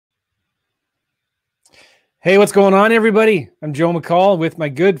Hey, what's going on, everybody? I'm Joe McCall with my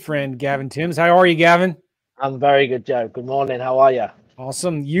good friend Gavin Timms. How are you, Gavin? I'm very good, Joe. Good morning. How are you?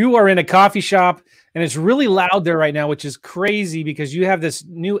 Awesome. You are in a coffee shop, and it's really loud there right now, which is crazy because you have this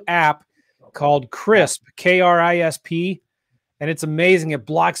new app called Crisp, K-R-I-S-P, and it's amazing. It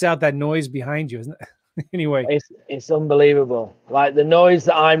blocks out that noise behind you, isn't it? Anyway, It's unbelievable. Like the noise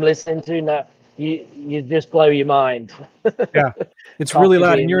that I'm listening to now, you just blow your mind. yeah, it's really Coffee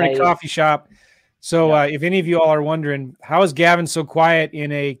loud, and being you're in a made. coffee shop. So Yeah, if any of you all are wondering, how is Gavin so quiet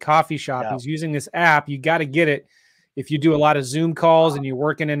in a coffee shop? yeah. He's using this app. You got to get it if you do a lot of Zoom calls and you're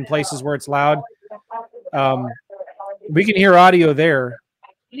working in places where it's loud. We can hear audio there.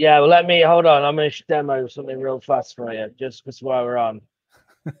 Yeah, well, let me hold on. I'm going to demo something real fast for you, just because while we're on.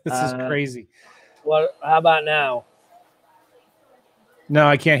 This is crazy. Well, how about now? No,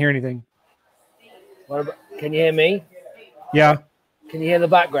 I can't hear anything. Can you hear me? Yeah. Can you hear the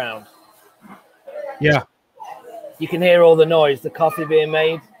background? Yeah. You can hear all the noise, the coffee being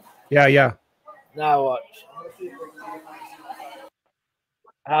made. Yeah. Yeah. Now watch.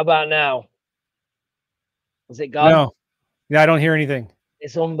 How about now? Is it gone? No. Yeah, I don't hear anything.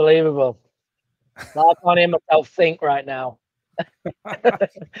 It's unbelievable. I can't hear myself think right now. It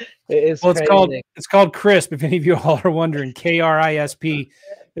is Well, crazy. it's called Crisp. If any of you all are wondering, K-R-I-S-P.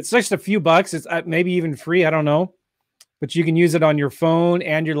 It's just a few bucks. It's maybe even free. I don't know, but you can use it on your phone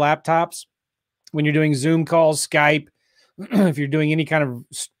and your laptops when you're doing Zoom calls, Skype, if you're doing any kind of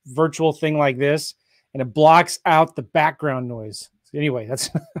virtual thing like this, and it blocks out the background noise. So anyway, that's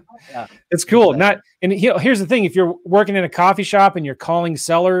Yeah. it's cool. Not and here's the thing: if you're working in a coffee shop and you're calling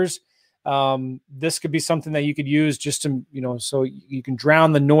sellers, this could be something that you could use just to so you can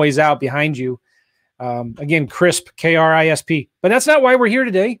drown the noise out behind you. Again, Crisp, K-R-I-S-P. But that's not why we're here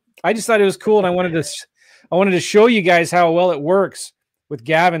today. I just thought it was cool, and I wanted to show you guys how well it works with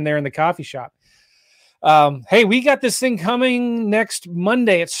Gavin there in the coffee shop. Hey, we got this thing coming next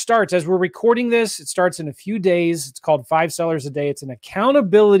Monday. It starts as we're recording this. It starts in a few days. It's called 5 Sellers a Day. It's an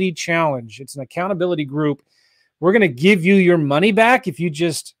accountability challenge. It's an accountability group. We're going to give you your money back if you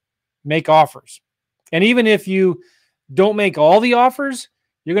just make offers. And even if you don't make all the offers,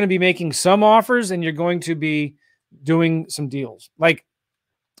 you're going to be making some offers and you're going to be doing some deals. Like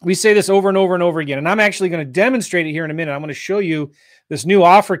we say this over and over and over again. And I'm actually going to demonstrate it here in a minute. I'm going to show you this new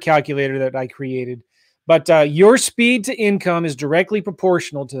offer calculator that I created. But your speed to income is directly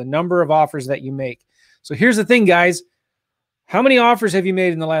proportional to the number of offers that you make. So here's the thing, guys. How many offers have you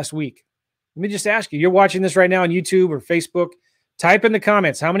made in the last week? Let me just ask you. You're watching this right now on YouTube or Facebook. Type in the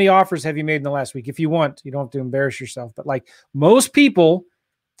comments. How many offers have you made in the last week? If you want, you don't have to embarrass yourself. But like most people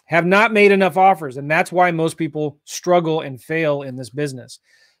have not made enough offers. And that's why most people struggle and fail in this business.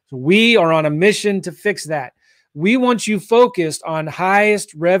 So we are on a mission to fix that. We want you focused on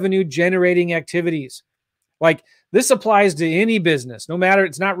highest revenue generating activities. Like this applies to any business, no matter,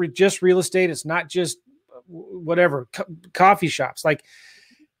 it's not just real estate. It's not just whatever, coffee shops. Like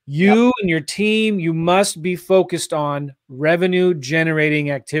you and your team, you must be focused on revenue generating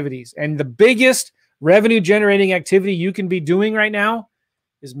activities. And the biggest revenue generating activity you can be doing right now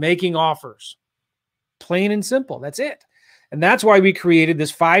is making offers. Plain and simple. That's it. And that's why we created this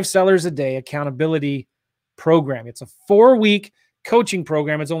 5 Sellers a Day accountability program. It's a 4-week coaching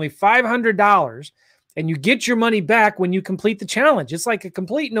program. It's only $500 and you get your money back when you complete the challenge. It's like a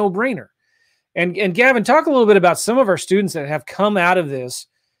complete no-brainer. And Gavin, talk a little bit about some of our students that have come out of this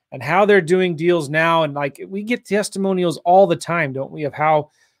and how they're doing deals now. And like we get testimonials all the time, don't we, of how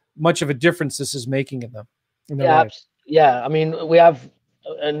much of a difference this is making in them. Yeah. I mean, we have,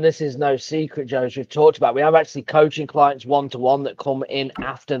 and this is no secret, Joe, as we've talked about, we have actually coaching clients one-to-one that come in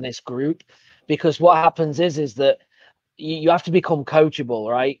after this group, because what happens is that you have to become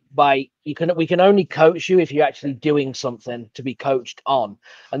coachable, right? We can only coach you if you're actually doing something to be coached on.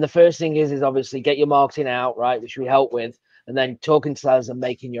 And the first thing is obviously get your marketing out, right, which we help with, and then talking to sellers and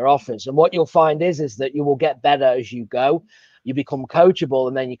making your offers. And what you'll find is that you will get better as you go. You become coachable,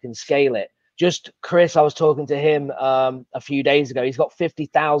 and then you can scale it. Just Chris, I was talking to him a few days ago. He's got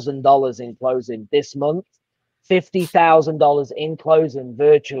 $50,000 in closing this month. $50,000 in closing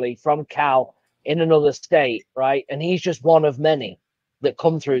virtually from Cal in another state, right? And he's just one of many that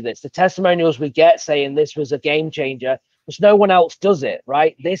come through this. The testimonials we get saying this was a game changer, because no one else does it,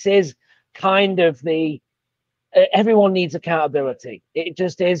 right? This is kind of everyone needs accountability. It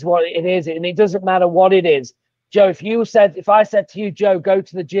just is what it is. And it doesn't matter what it is. Joe, if I said to you, Joe, go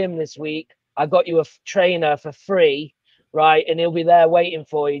to the gym this week, I got you a trainer for free, right? And he'll be there waiting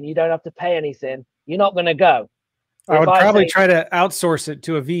for you and you don't have to pay anything. You're not going to go. I would probably try to outsource it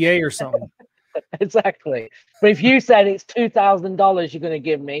to a VA or something. Exactly. But if you said it's $2,000 you're going to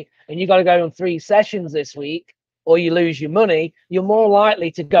give me, and you got to go on 3 sessions this week, or you lose your money, you're more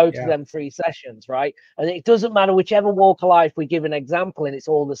likely to go to them 3 sessions, right? And it doesn't matter whichever walk of life we give an example, and it's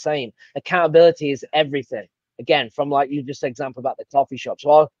all the same. Accountability is everything. Again, from like you just example about the coffee shop.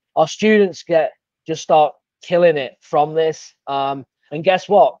 So our students just start killing it from this. And guess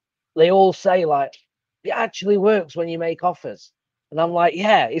what? They all say like, it actually works when you make offers. And I'm like,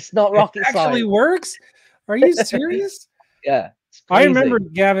 yeah, it's not rocket science. It actually works? Are you serious? Yeah. I remember,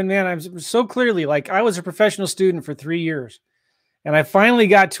 Gavin, man, I'm so clearly, like, I was a professional student for 3 years. And I finally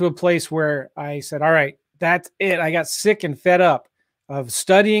got to a place where I said, all right, that's it. I got sick and fed up of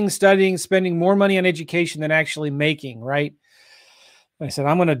studying, spending more money on education than actually making, right? And I said,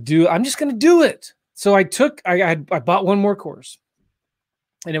 I'm just going to do it. So I bought one more course.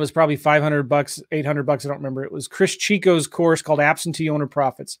 And it was probably $500, $800. I don't remember. It was Chris Chico's course called Absentee Owner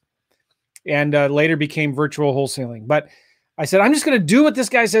Profits, and later became Virtual Wholesaling. But I said, I'm just going to do what this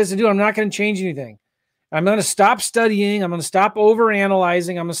guy says to do. I'm not going to change anything. I'm going to stop studying. I'm going to stop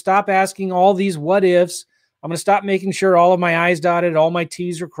overanalyzing. I'm going to stop asking all these what ifs. I'm going to stop making sure all of my I's dotted, all my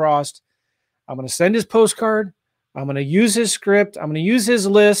T's are crossed. I'm going to send his postcard. I'm going to use his script. I'm going to use his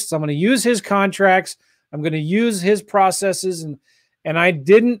lists. I'm going to use his contracts. I'm going to use his processes. And I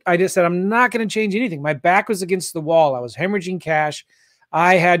just said, I'm not going to change anything. My back was against the wall. I was hemorrhaging cash.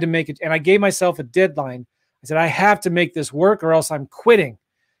 I had to make it. And I gave myself a deadline. I said, I have to make this work or else I'm quitting.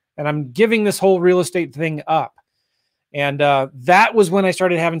 And I'm giving this whole real estate thing up. And that was when I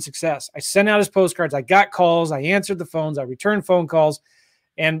started having success. I sent out his postcards. I got calls. I answered the phones. I returned phone calls.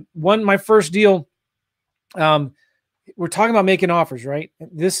 And my first deal, we're talking about making offers, right?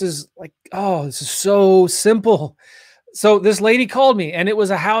 This is like, oh, this is so simple. So this lady called me, and it was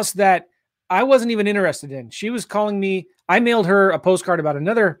a house that I wasn't even interested in. She was calling me. I mailed her a postcard about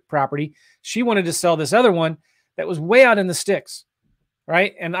another property. She wanted to sell this other one that was way out in the sticks,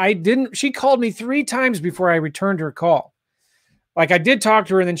 right? And she called me 3 times before I returned her call. Like, I did talk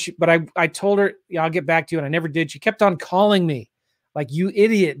to her, and then I told her, yeah, I'll get back to you. And I never did. She kept on calling me like, you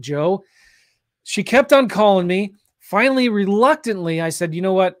idiot, Joe. She kept on calling me. Finally, reluctantly, I said, you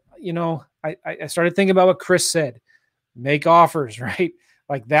know what? I started thinking about what Chris said. Make offers, right?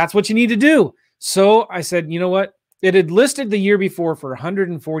 Like, that's what you need to do. So I said, you know what? It had listed the year before for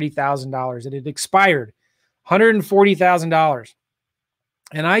 $140,000. It had expired, $140,000.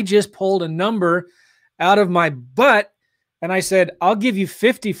 And I just pulled a number out of my butt, and I said, I'll give you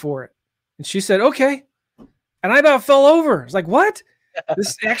 50 for it. And she said, okay. And I about fell over. It's like, what?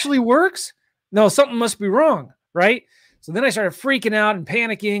 This actually works? No, something must be wrong, right? So then I started freaking out and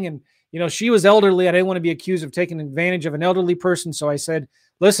panicking, and she was elderly. I didn't want to be accused of taking advantage of an elderly person. So I said,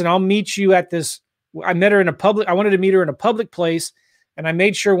 listen, I'll meet you at this. I met her in I wanted to meet her in a public place. And I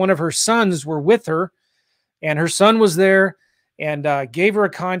made sure one of her sons were with her, and her son was there, and gave her a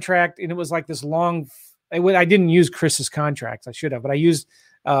contract. And it was like this long, I didn't use Chris's contract. I should have, but I used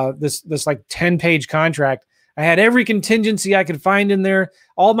this like 10-page contract. I had every contingency I could find in there.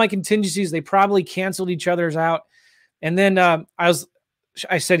 All my contingencies, they probably canceled each other's out. And then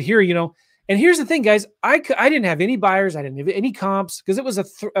I said, here, and here's the thing, guys, I didn't have any buyers. I didn't have any comps because it was a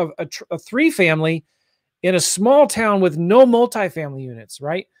 3-family in a small town with no multifamily units,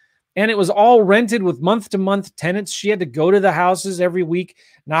 right? And it was all rented with month-to-month tenants. She had to go to the houses every week,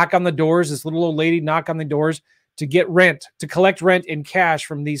 knock on the doors. This little old lady knock on the doors to get rent, to collect rent in cash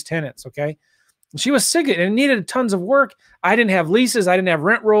from these tenants, okay? And she was sick of it and needed tons of work. I didn't have leases. I didn't have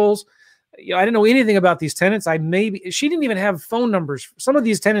rent rolls. I didn't know anything about these tenants. She didn't even have phone numbers. Some of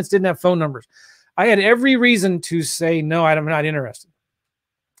these tenants didn't have phone numbers. I had every reason to say, no, I'm not interested.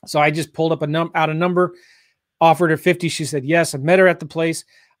 So I just pulled up out a number, offered her 50. She said, yes. I met her at the place.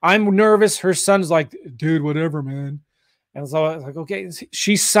 I'm nervous. Her son's like, dude, whatever, man. And so I was like, okay.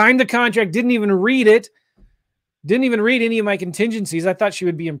 She signed the contract, didn't even read it. Didn't even read any of my contingencies. I thought she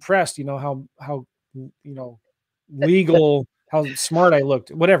would be impressed, how legal, how smart I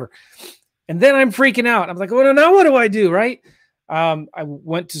looked, whatever. And then I'm freaking out. I'm like, well, now what do I do, right? I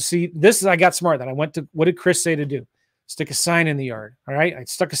went to see this. I got smart. Then I went to, what did Chris say to do? Stick a sign in the yard. All right. I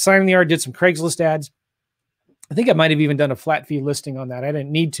stuck a sign in the yard, did some Craigslist ads. I think I might have even done a flat fee listing on that. I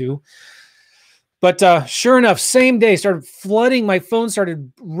didn't need to. But sure enough, same day, my phone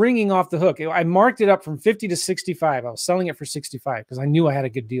started ringing off the hook. I marked it up from 50 to 65. I was selling it for 65 because I knew I had a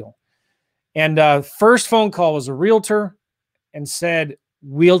good deal. And first phone call was a realtor and said,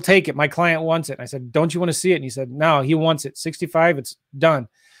 we'll take it. My client wants it. And I said, don't you want to see it? And he said, no, he wants it. 65, it's done.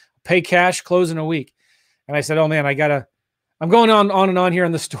 Pay cash, close in a week. And I said, oh man, I'm going on and on here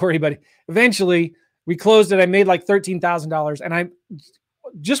on the story, but eventually we closed it. I made like $13,000. And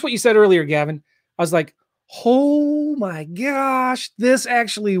just what you said earlier, Gavin. I was like, oh my gosh, this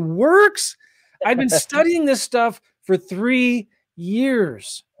actually works. I'd been studying this stuff for 3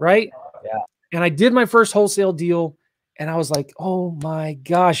 years, right? Yeah. And I did my first wholesale deal, and I was like, oh my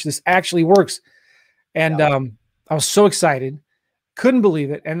gosh, this actually works. And I was so excited, couldn't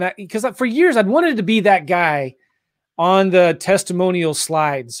believe it. And that, because for years I'd wanted to be that guy on the testimonial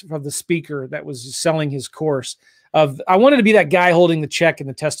slides of the speaker that was selling his course. I wanted to be that guy holding the check in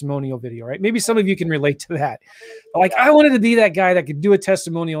the testimonial video, right? Maybe some of you can relate to that. Like, I wanted to be that guy that could do a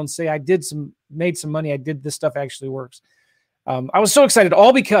testimonial and say, I made some money. I did this stuff actually works. I was so excited,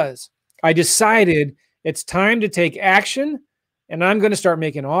 all because I decided it's time to take action, and I'm going to start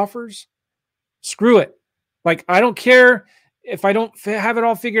making offers. Screw it. Like, I don't care if I don't have it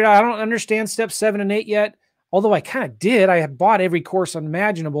all figured out. I don't understand steps 7 and 8 yet. Although I kind of did. I had bought every course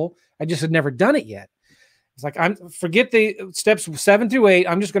imaginable. I just had never done it yet. It's like, forget the steps 7 through 8.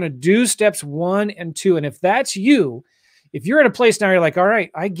 I'm just going to do steps 1 and 2. And if that's you, if you're at a place now, you're like, all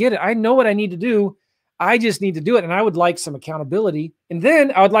right, I get it. I know what I need to do. I just need to do it. And I would like some accountability. And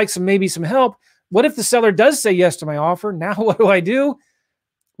then I would like maybe some help. What if the seller does say yes to my offer? Now what do I do?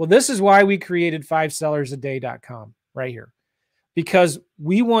 Well, this is why we created 5sellersaday.com right here, because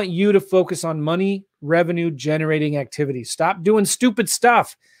we want you to focus on money, revenue generating activities. Stop doing stupid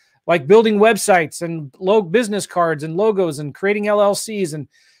stuff like building websites and business cards and logos and creating LLCs. And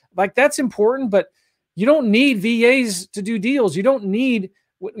like, that's important, but you don't need VAs to do deals. You don't need,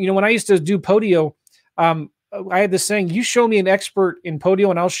 when I used to do Podio, I had this saying, you show me an expert in Podio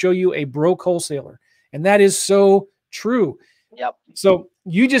and I'll show you a broke wholesaler. And that is so true. Yep. So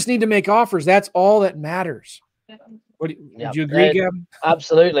you just need to make offers. That's all that matters. Would you agree, Gavin?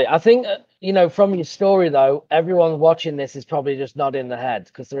 Absolutely. I think, from your story, though, everyone watching this is probably just nodding their head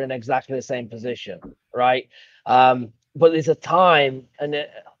because they're in exactly the same position, right? But there's a time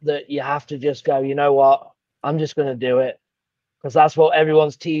that you have to just go, you know what? I'm just going to do it because that's what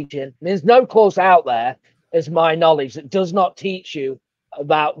everyone's teaching. There's no course out there, is my knowledge, that does not teach you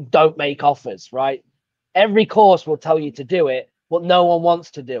about don't make offers, right? Every course will tell you to do it, but no one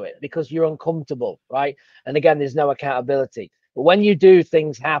wants to do it because you're uncomfortable, right? And again, there's no accountability. But when you do,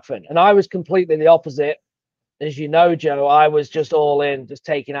 things happen. And I was completely the opposite. As you know, Joe, I was just all in, just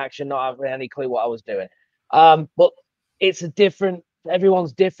taking action, not having any clue what I was doing. But it's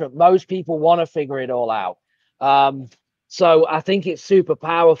everyone's different. Most people want to figure it all out. So I think it's super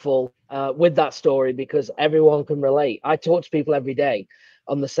powerful with that story because everyone can relate. I talk to people every day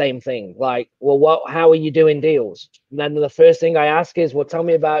on the same thing, like, well, how are you doing deals? And then the first thing I ask is, well, tell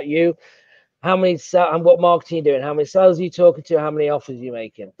me about you. How many and what marketing are you doing? How many sales are you talking to? How many offers are you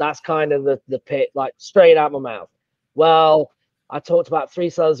making? That's kind of the pit, like straight out my mouth. Well, I talked about 3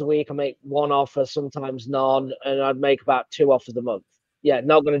 sales a week. I make 1 offer, sometimes none, and I'd make about 2 offers a month. Yeah,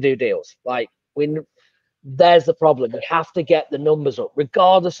 not going to do deals. Like, there's the problem. You have to get the numbers up,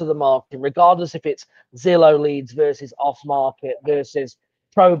 regardless of the marketing, regardless if it's Zillow leads versus off market versus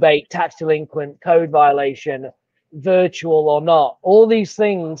probate, tax delinquent, code violation, virtual or not. All these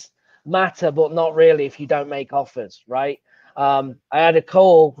things matter, but not really if you don't make offers, right? I had a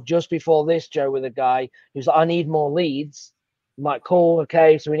call just before this, Joe, with a guy who's like, I need more leads. I'm like, cool,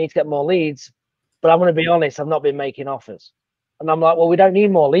 okay, so we need to get more leads. But I'm going to be honest, I've not been making offers. And I'm like, well, we don't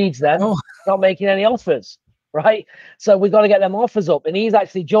need more leads then. Oh. Not making any offers, right? So we got to get them offers up. And he's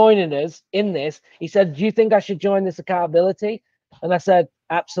actually joining us in this. He said, do you think I should join this accountability? And I said,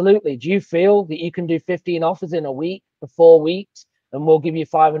 absolutely. Do you feel that you can do 15 offers in a week for 4 weeks and we'll give you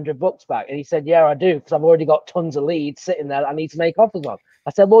 $500 back? And he said, yeah, I do, because I've already got tons of leads sitting there that I need to make offers on.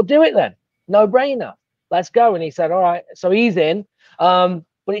 I said, well, do it then. No brainer. Let's go. And he said, all right. So he's in. But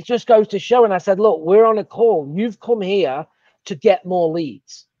it just goes to show. And I said, look, we're on a call. You've come here to get more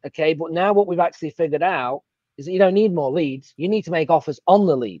leads. Okay. But now what we've actually figured out is that you don't need more leads. You need to make offers on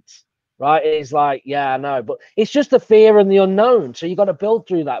the leads. Right? It's like, yeah, I know, but it's just the fear and the unknown. So you got to build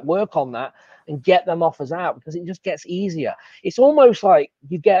through that, work on that, and get them offers out because it just gets easier. It's almost like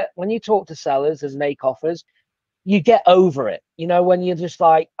when you talk to sellers and make offers, you get over it. When you're just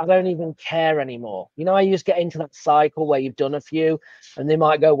like, I don't even care anymore. You just get into that cycle where you've done a few and they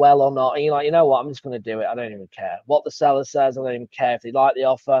might go well or not. And you're like, you know what? I'm just going to do it. I don't even care what the seller says. I don't even care if they like the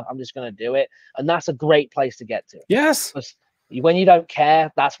offer. I'm just going to do it. And that's a great place to get to. Yes. When you don't care,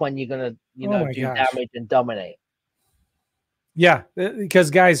 that's when you're going to, do damage and dominate. Yeah,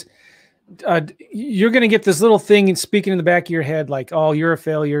 because guys, you're going to get this little thing speaking in the back of your head, like, oh, you're a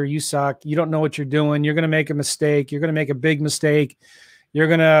failure. You suck. You don't know what you're doing. You're going to make a mistake. You're going to make a big mistake.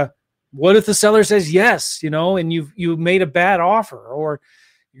 What if the seller says yes, and you made a bad offer, or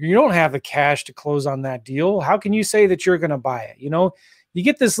you don't have the cash to close on that deal? How can you say that you're going to buy it? you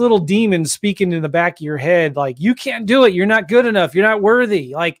get this little demon speaking in the back of your head, like, you can't do it. You're not good enough. You're not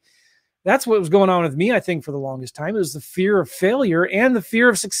worthy. Like, that's what was going on with me, I think, for the longest time. It was the fear of failure and the fear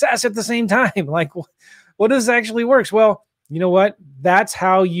of success at the same time. Like, what does actually works? Well, you know what? That's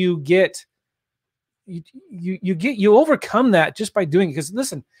how you get, you overcome that just by doing it. Because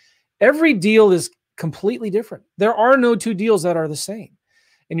listen, every deal is completely different. There are no two deals that are the same.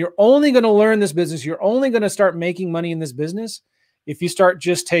 And you're only going to learn this business. You're only going to start making money in this business if you start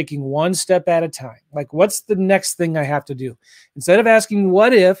just taking one step at a time. Like, what's the next thing I have to do? Instead of asking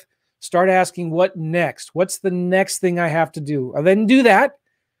what if, start asking what next? What's the next thing I have to do? And then do that.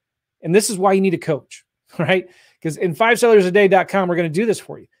 And this is why you need a coach, right? Because in 5sellersaday.com, we're going to do this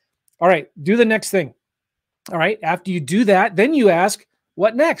for you. All right, do the next thing. All right, after you do that, then you ask,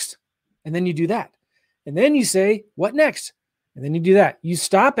 what next? And then you do that. And then you say, what next? And then you do that. You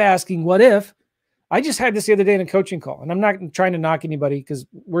stop asking, what if? I just had this the other day in a coaching call, and I'm not trying to knock anybody because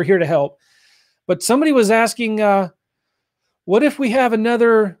we're here to help. But somebody was asking, what if we have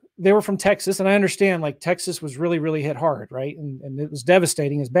another, they were from Texas, and I understand, like, Texas was really, really hit hard, right? And it was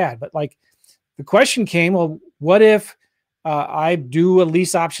devastating, it's bad. But like, the question came, well, what if I do a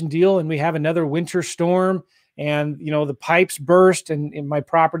lease option deal and we have another winter storm and, you know, the pipes burst and my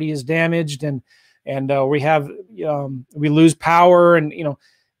property is damaged and we have, we lose power and, you know,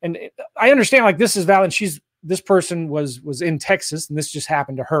 and I understand, like, this is valid. This person was in Texas and this just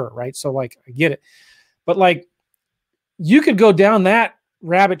happened to her. Right. So, like, I get it, but like, you could go down that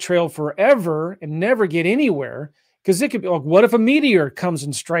rabbit trail forever and never get anywhere. Because it could be like, what if a meteor comes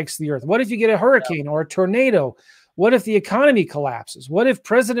and strikes the earth? What if you get a hurricane or a tornado? What if the economy collapses? What if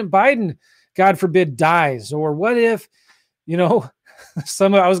President Biden, God forbid, dies? Or what if, you know,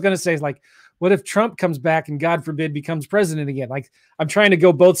 I was going to say, like, what if Trump comes back and, God forbid, becomes president again? Like, I'm trying to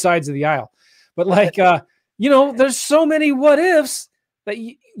go both sides of the aisle. But like, you know, there's so many what ifs that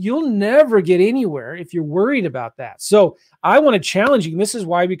you'll never get anywhere if you're worried about that. So I want to challenge you. And this is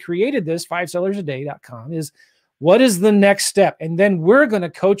why we created this 5sellersaday.com is, what is the next step? And then we're going to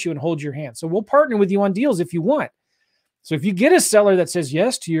coach you and hold your hand. So we'll partner with you on deals if you want. So if you get a seller that says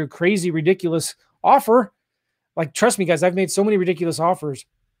yes to your crazy, ridiculous offer, like, trust me, guys, I've made so many ridiculous offers.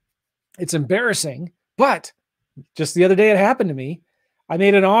 It's embarrassing, but just the other day it happened to me. I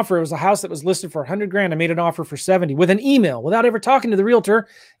made an offer. It was a house that was listed for 100 grand. I made an offer for 70 with an email without ever talking to the realtor.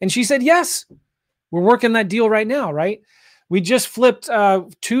 And she said, yes, we're working that deal right now. Right. We just flipped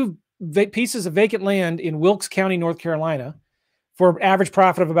two pieces of vacant land in Wilkes County, North Carolina, for an average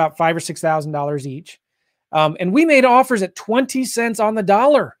profit of about $5,000 or $6,000 each. And we made offers at 20 cents on the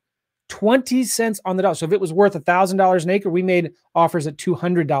dollar, 20 cents on the dollar. So if it was worth $1,000 an acre, we made offers at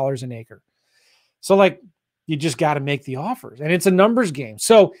 $200 an acre. So, like, you just got to make the offers, and it's a numbers game.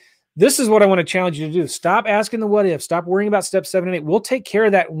 So this is what I want to challenge you to do. Stop asking the what if, stop worrying about step 7 and 8. We'll take care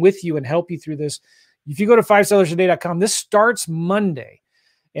of that with you and help you through this. If you go to 5sellersaday.com, this starts Monday.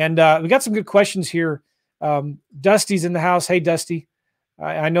 And we got some good questions here. Dusty's in the house. Hey, Dusty.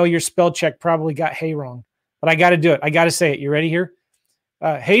 I know your spell check probably got hay wrong, but I got to do it. I got to say it. You ready here?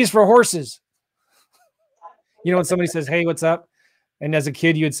 Hay's for horses. You know, when somebody says, hey, what's up? And as a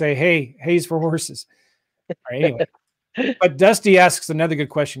kid, you would say, hey, hay's for horses. All right, anyway. But Dusty asks another good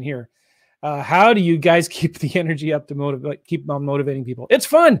question here. How do you guys keep the energy up to keep on motivating people? It's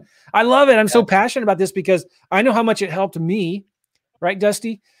fun. I love it. I'm so passionate about this because I know how much it helped me. Right,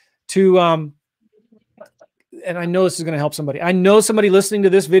 Dusty? And I know this is going to help somebody. I know somebody listening to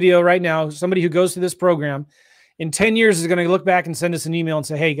this video right now, somebody who goes through this program, in 10 years is going to look back and send us an email and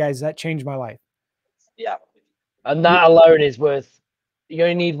say, hey, guys, that changed my life. Yeah. And that alone is worth, you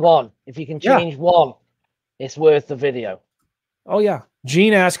only need one. If you can change one, it's worth the video. Oh, yeah.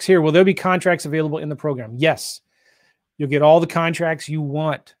 Gene asks here, will there be contracts available in the program? Yes. You'll get all the contracts you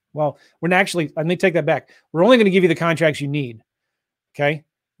want. Well, we're not actually, let me take that back. We're only going to give you the contracts you need. Okay.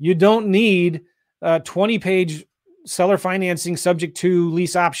 You don't need a 20-page seller financing subject to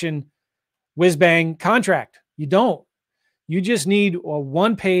lease option whiz bang contract. You don't. You just need a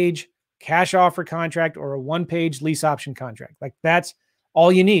 1-page cash offer contract or a 1-page lease option contract. Like, that's all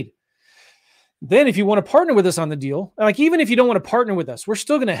you need. Then if you want to partner with us on the deal, like, even if you don't want to partner with us, we're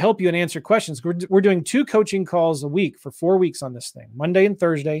still going to help you and answer questions. We're doing 2 coaching calls a week for 4 weeks on this thing, Monday and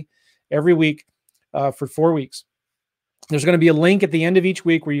Thursday, every week for 4 weeks. There's going to be a link at the end of each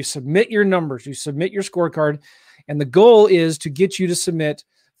week where you submit your numbers, you submit your scorecard, and the goal is to get you to submit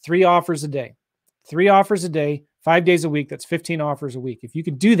 3 offers a day. 3 offers a day, 5 days a week. That's 15 offers a week. If you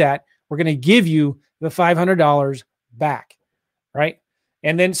can do that, we're going to give you the $500 back, right?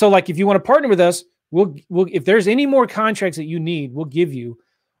 And then, so, like, if you want to partner with us, we'll if there's any more contracts that you need, we'll give you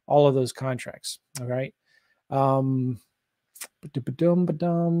all of those contracts. All right.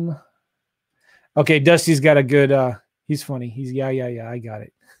 Ba-dum-ba-dum. Okay, Dusty's got a good. He's funny. He's yeah. I got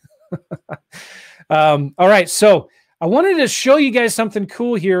it. All right, so I wanted to show you guys something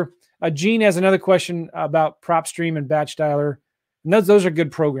cool here. Gene has another question about PropStream and Batch Dialer. And those are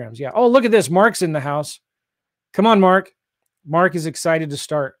good programs. Yeah. Oh, look at this. Mark's in the house. Come on, Mark. Mark is excited to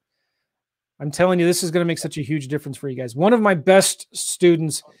start. I'm telling you, this is going to make such a huge difference for you guys. One of my best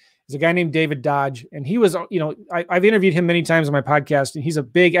students is a guy named David Dodge. And he was, I've interviewed him many times on my podcast, and he's a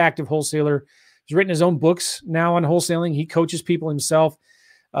big active wholesaler. He's written his own books now on wholesaling. He coaches people himself.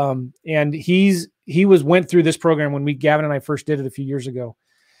 And he went through this program when Gavin and I first did it a few years ago.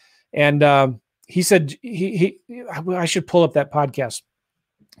 And he said I should pull up that podcast,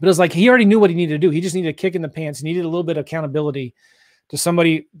 but it was like he already knew what he needed to do. He just needed a kick in the pants. He needed a little bit of accountability to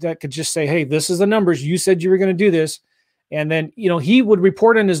somebody that could just say, hey, this is the numbers. You said you were going to do this. And then, he would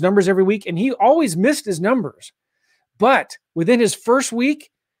report on his numbers every week, and he always missed his numbers. But within his first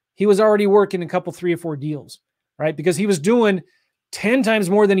week, he was already working a couple, 3 or 4 deals, right? Because he was doing 10 times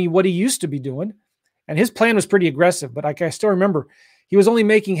more than what he used to be doing. And his plan was pretty aggressive, but I still remember he was only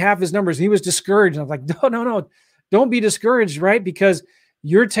making half his numbers. He was discouraged. And I was like, no, don't be discouraged, right? Because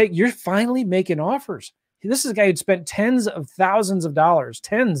you're finally making offers. This is a guy who'd spent tens of thousands of dollars,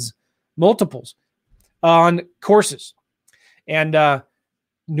 multiples on courses, and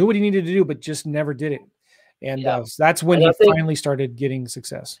knew what he needed to do, but just never did it. And that's when he finally started getting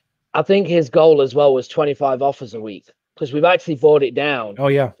success. I think his goal as well was 25 offers a week, because we've actually brought it down. Oh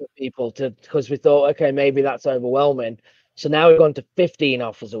yeah, for people because we thought, okay, maybe that's overwhelming. So now we've gone to 15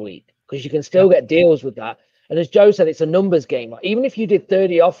 offers a week, because you can still get deals with that. And as Joe said, it's a numbers game. Even if you did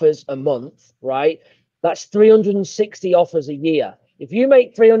 30 offers a month, right? That's 360 offers a year. If you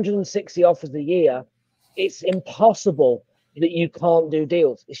make 360 offers a year, it's impossible that you can't do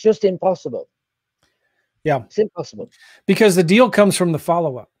deals. It's just impossible. Yeah. It's impossible. Because the deal comes from the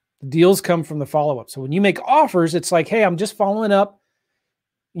follow-up. The deals come from the follow-up. So when you make offers, it's like, hey, I'm just following up.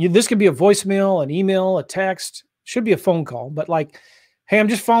 This could be a voicemail, an email, a text, should be a phone call, but like, hey, I'm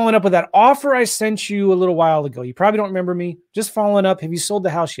just following up with that offer I sent you a little while ago. You probably don't remember me. Just following up. Have you sold the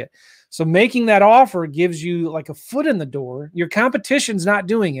house yet? So making that offer gives you like a foot in the door. Your competition's not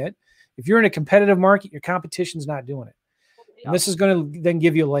doing it. If you're in a competitive market, your competition's not doing it. Yeah. And this is going to then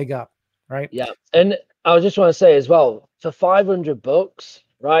give you a leg up, right? Yeah. And I just want to say as well, for $500,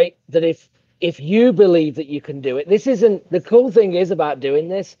 right, that if you believe that you can do it, this isn't, the cool thing is about doing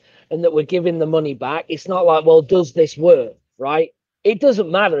this and that we're giving the money back. It's not like, well, does this work, right? It doesn't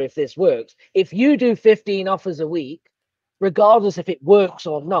matter if this works. If you do 15 offers a week, regardless if it works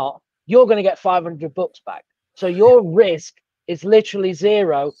or not, you're going to get $500 back. So your risk is literally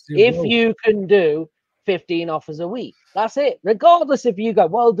zero if you can do 15 offers a week. That's it. Regardless if you go,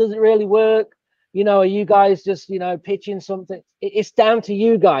 well, does it really work? Are you guys just, pitching something? It's down to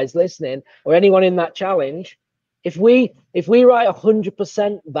you guys listening, or anyone in that challenge. If we write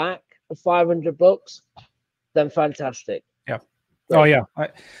 100% back of $500, then fantastic. Yeah. Oh yeah.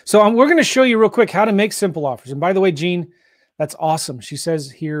 So we're going to show you real quick how to make simple offers. And by the way, Jean, that's awesome. She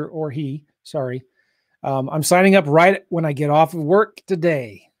says here, or he, sorry. I'm signing up right when I get off of work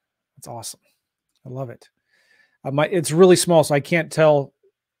today. That's awesome. I love it. It's really small, so I can't tell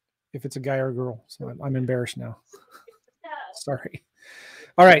if it's a guy or a girl. So I'm embarrassed now. Sorry.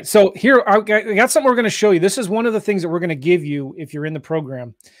 All right. So here, I got something we're going to show you. This is one of the things that we're going to give you if you're in the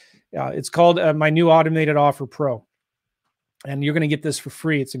program. It's called my new Automated Offer Pro. And you're going to get this for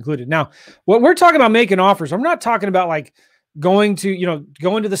free. It's included. Now, what we're talking about making offers, I'm not talking about like going to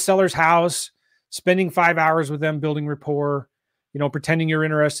the seller's house, spending 5 hours with them, building rapport, pretending you're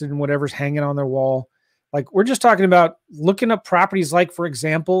interested in whatever's hanging on their wall. Like, we're just talking about looking up properties, like, for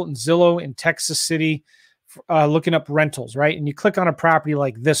example, in Zillow in Texas City, looking up rentals, right? And you click on a property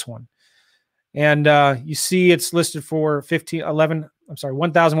like this one, and you see it's listed for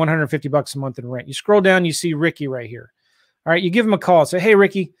 $1,150 a month in rent. You scroll down, you see Ricky right here. All right, you give him a call. Say, hey,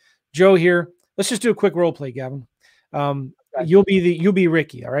 Ricky, Joe here. Let's just do a quick role play, Gavin. You'll be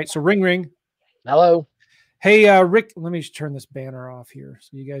Ricky. All right. So ring. Hello. Hey, Rick, let me just turn this banner off here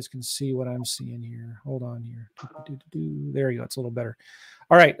so you guys can see what I'm seeing here. Hold on here. There you go. It's a little better.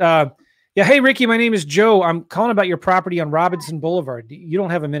 All right. Yeah. Hey, Ricky, my name is Joe. I'm calling about your property on Robinson Boulevard. You don't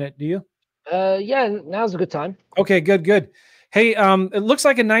have a minute, do you? Yeah, now's a good time. Okay, good. Hey, it looks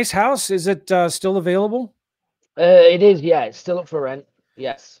like a nice house. Is it still available? It is. Yeah. It's still up for rent.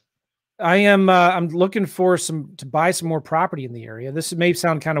 Yes. I'm looking for to buy some more property in the area. This may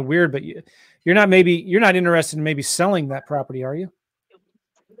sound kind of weird, but you're not interested in maybe selling that property, are you?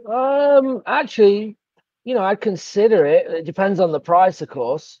 Actually, I'd consider it. It depends on the price, of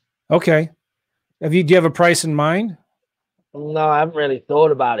course. Okay. Do you have a price in mind? No, I haven't really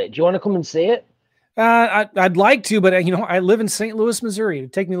thought about it. Do you want to come and see it? I'd like to, but you know, I live in St. Louis, Missouri.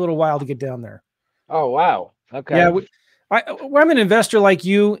 It'd take me a little while to get down there. Oh, wow. Yeah, Okay. I'm an investor like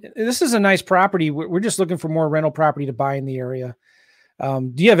you. This is a nice property. We're just looking for more rental property to buy in the area.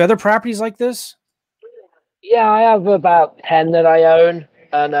 Do you have other properties like this? Yeah, I have about 10 that I own,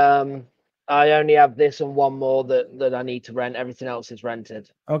 and I only have this and one more that I need to rent. Everything else is rented.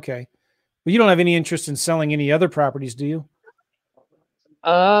 Okay. Well, you don't have any interest in selling any other properties, do you?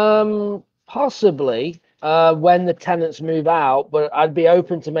 Possibly when the tenants move out, but I'd be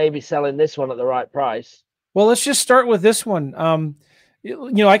open to maybe selling this one at the right price. Well, let's just start with this one.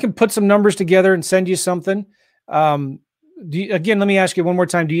 You know, I can put some numbers together and send you something. Again, let me ask you one more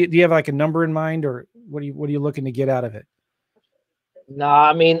time. Do you have like a number in mind, or what are you looking to get out of it? No,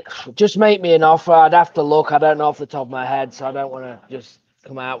 I mean, just make me an offer. I'd have to look. I don't know off the top of my head, so I don't want to just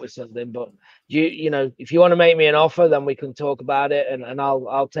come out with something. But you know, if you want to make me an offer, then we can talk about it, and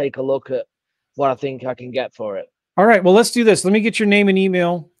I'll take a look at what I think I can get for it. All right. Well, let's do this. Let me get your name and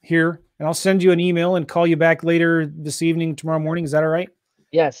email here, and I'll send you an email and call you back later this evening, tomorrow morning. Is that all right?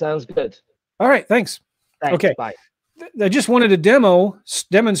 Yeah, sounds good. All right. Thanks. Thanks. Okay. Bye. I just wanted to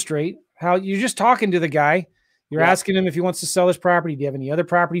demonstrate how you're just talking to the guy. You're asking him if he wants to sell his property. Do you have any other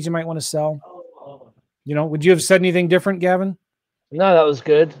properties you might want to sell? You know, would you have said anything different, Gavin? No, that was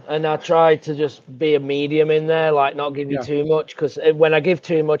good. And I tried to just be a medium in there, like not give you too much, because when I give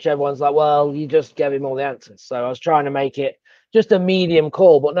too much, everyone's like, well, you just gave him all the answers. So I was trying to make it just a medium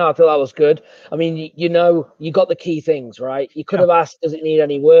call. But no, I feel that was good. I mean, you know, you got the key things, right? You could have asked, does it need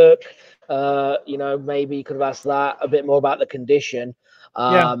any work? You know, maybe you could have asked that a bit more about the condition.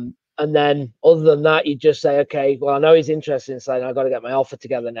 And then other than that, you just say, okay, well, I know he's interested in saying I've got to get my offer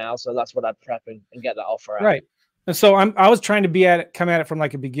together now. So that's what I'd prep and get that offer out. Right. And so I was trying to come at it from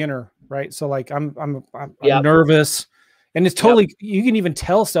like a beginner, right? So like I'm nervous, and it's totally, you can even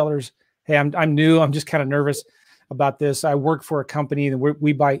tell sellers, hey, I'm new. I'm just kind of nervous about this. I work for a company that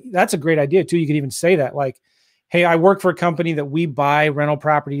we buy. That's a great idea too. You could even say that, like, hey, I work for a company that we buy rental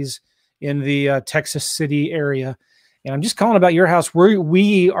properties in the Texas City area. And I'm just calling about your house where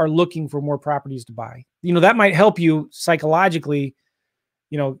we are looking for more properties to buy. You know, that might help you psychologically,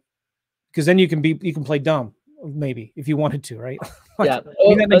 you know, because then you can play dumb, maybe, if you wanted to, right? Like,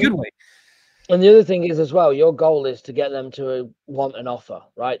 in a good way. And the other thing is as well, your goal is to get them to want an offer,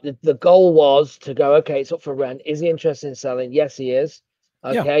 right? The goal was to go, okay, it's up for rent. Is he interested in selling? Yes, he is.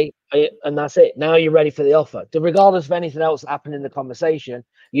 Okay. And that's it. Now you're ready for the offer. Regardless of anything else that happened in the conversation,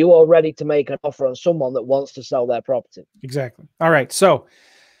 you are ready to make an offer on someone that wants to sell their property. Exactly. All right. So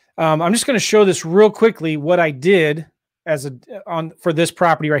I'm just going to show this real quickly, what I did for this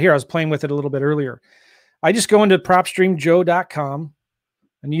property right here. I was playing with it a little bit earlier. I just go into propstreamjoe.com,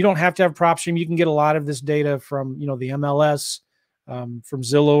 and you don't have to have PropStream. You can get a lot of this data from, you know, the MLS, from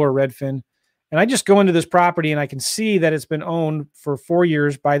Zillow or Redfin. And I just go into this property and I can see that it's been owned for 4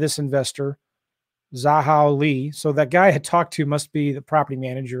 years by this investor, Zahao Lee. So that guy I had talked to must be the property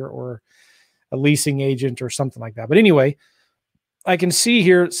manager or a leasing agent or something like that. But anyway, I can see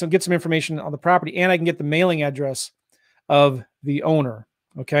here, get some information on the property, and I can get the mailing address of the owner.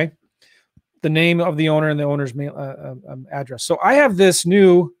 Okay. The name of the owner and the owner's address. So I have this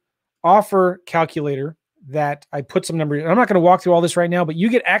new offer calculator that I put some numbers. I'm not going to walk through all this right now, but you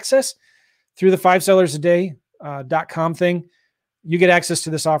get access through the 5sellersaday.com thing. You get access to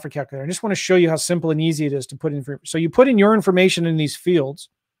this offer calculator. I just want to show you how simple and easy it is to put in. So you put in your information in these fields,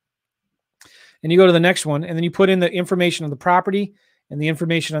 and you go to the next one, and then you put in the information on the property and the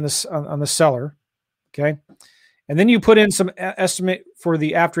information on the seller. Okay. And then you put in some estimate for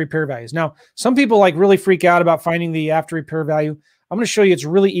the after repair values. Now, some people like really freak out about finding the after repair value. I'm going to show you it's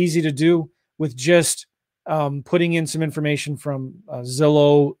really easy to do with just putting in some information from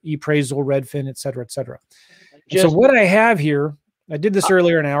Zillow, ePraisal, Redfin, et cetera, et cetera. So what I have here, I did this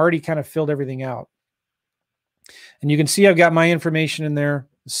earlier and I already kind of filled everything out. And you can see I've got my information in there,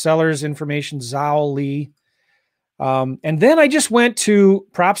 the seller's information, Zhao Li. And then I just went to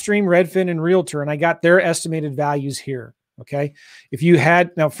PropStream, Redfin, and Realtor, and I got their estimated values here. Okay. If you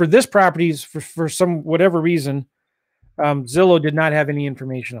had, now for this property, for some, whatever reason, Zillow did not have any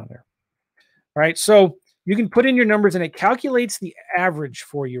information on there. All right. So you can put in your numbers and it calculates the average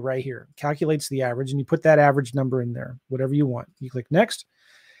for you right here. It calculates the average, and you put that average number in there, whatever you want. You click next.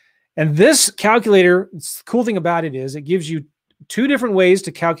 And this calculator, the cool thing about it is it gives you 2 different ways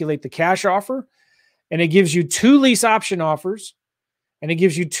to calculate the cash offer, and it gives you 2 lease option offers, and it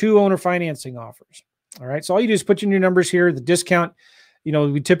gives you 2 owner financing offers. All right. So all you do is put in your numbers here, the discount. You know,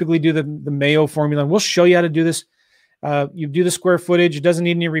 we typically do the Mayo formula, and we'll show you how to do this. You do the square footage. It doesn't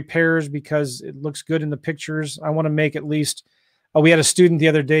need any repairs because it looks good in the pictures. I want to make at least, we had a student the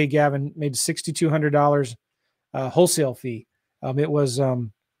other day, Gavin, made $6,200 wholesale fee. It was,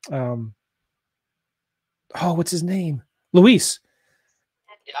 what's his name? Luis.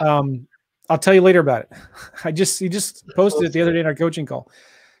 I'll tell you later about it. He just posted it the other day in our coaching call.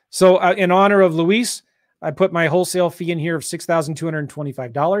 So in honor of Luis, I put my wholesale fee in here of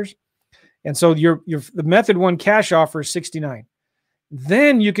 $6,225. And so the method one cash offer is 69.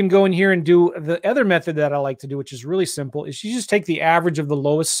 Then you can go in here and do the other method that I like to do, which is really simple, is you just take the average of the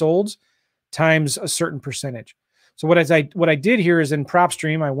lowest solds times a certain percentage. So what I did here is in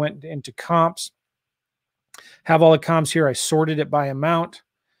PropStream, I went into comps, have all the comps here. I sorted it by amount.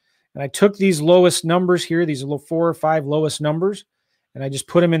 And I took these lowest numbers here, these 4 or 5 lowest numbers, and I just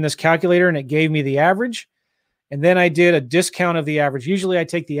put them in this calculator and it gave me the average. And then I did a discount of the average. Usually I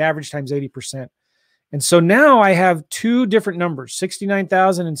take the average times 80%. And so now I have 2 different numbers,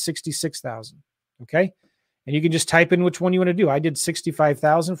 69,000 and 66,000. Okay. And you can just type in which one you want to do. I did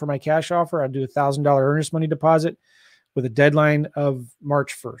 65,000 for my cash offer. I'd do $1,000 earnest money deposit with a deadline of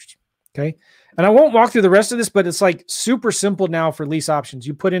March 1st. Okay. And I won't walk through the rest of this, but it's like super simple now for lease options.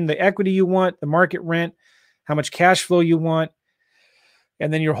 You put in the equity you want, the market rent, how much cash flow you want,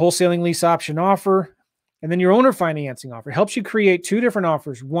 and then your wholesaling lease option offer, and then your owner financing offer. It helps you create 2 different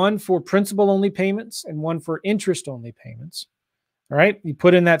offers, one for principal only payments and one for interest only payments. All right. You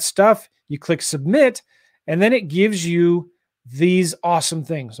put in that stuff, you click submit, and then it gives you these awesome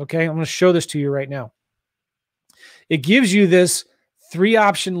things. Okay. I'm going to show this to you right now. It gives you this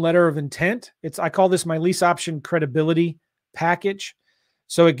 3-option letter of intent. I call this my lease option credibility package.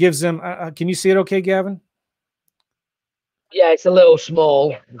 So it gives them, can you see it okay, Gavin? Yeah, it's a little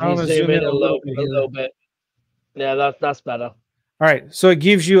small. I'm you zoom in a little bit. Yeah, that's better. All right. So it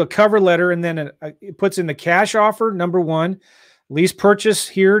gives you a cover letter, and then it puts in the cash offer, number 1, lease purchase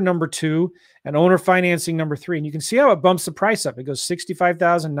here, number 2, and owner financing, number 3. And you can see how it bumps the price up. It goes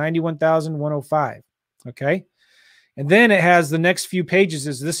 65,000, 91,000, 105. Okay. And then it has the next few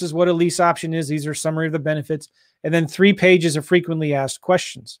pages this is what a lease option is. These are summary of the benefits. And then 3 pages of frequently asked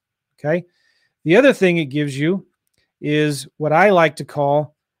questions. Okay. The other thing it gives you is what I like to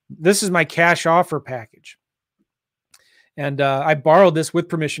call, this is my cash offer package. And I borrowed this with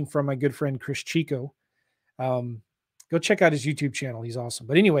permission from my good friend, Chris Chico. Go check out his YouTube channel. He's awesome.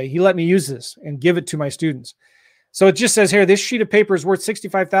 But anyway, he let me use this and give it to my students. So it just says here, this sheet of paper is worth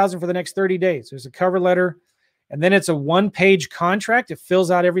 $65,000 for the next 30 days. There's a cover letter. And then it's a 1-page contract. It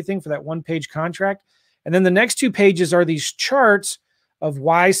fills out everything for that 1-page contract. And then the next 2 pages are these charts of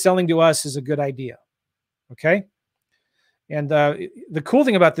why selling to us is a good idea. Okay. And the cool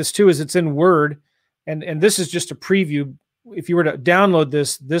thing about this too is it's in Word, and this is just a preview. If you were to download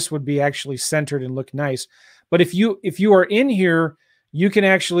this would be actually centered and look nice. But if you are in here, you can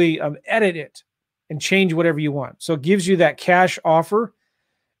actually edit it and change whatever you want. So it gives you that cash offer.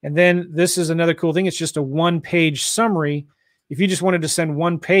 And then this is another cool thing. It's just a 1-page summary. If you just wanted to send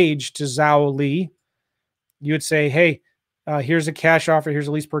 1 page to Zhao Li, you would say, hey, here's a cash offer. Here's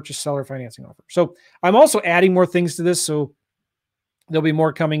a lease purchase seller financing offer. So I'm also adding more things to this. So there'll be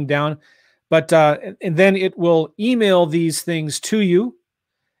more coming down. But and then it will email these things to you.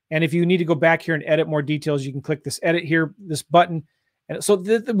 And if you need to go back here and edit more details, you can click this edit here, this button. And so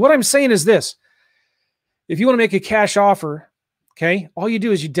what I'm saying is this. If you want to make a cash offer, okay, all you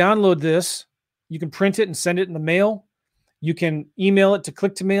do is you download this. You can print it and send it in the mail. You can email it to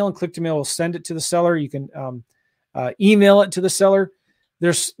Click to Mail, and Click to Mail will send it to the seller. You can email it to the seller.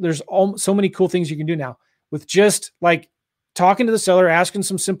 There's so many cool things you can do now with just like talking to the seller, asking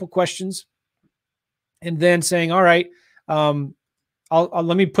some simple questions, and then saying, all right,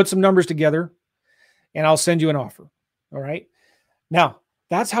 let me put some numbers together and I'll send you an offer. All right. Now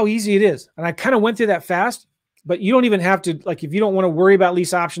that's how easy it is. And I kind of went through that fast, but you don't even have to, like, if you don't want to worry about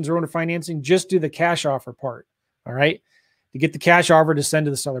lease options or owner financing, just do the cash offer part. All right. To get the cash offer to send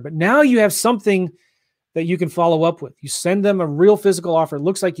to the seller. But now you have something that you can follow up with. You send them a real physical offer. It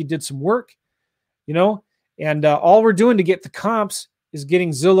looks like you did some work, you know, and all we're doing to get the comps is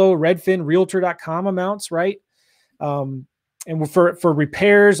getting Zillow, Redfin, Realtor.com amounts, right? And for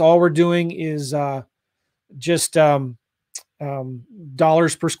repairs, all we're doing is just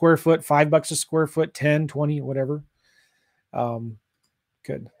dollars per square foot, $5 a square foot, 10, 20, whatever.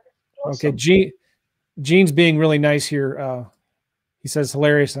 Good. Awesome. Okay. Gene's being really nice here. He says,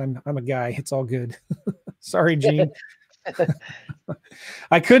 hilarious. I'm a guy. It's all good. Sorry, Gene.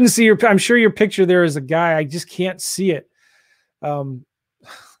 I couldn't see I'm sure your picture there is a guy. I just can't see it. I'm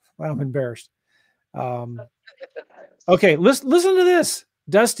embarrassed. Okay. Listen to this.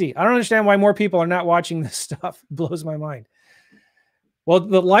 Dusty, I don't understand why more people are not watching this stuff. It blows my mind. Well,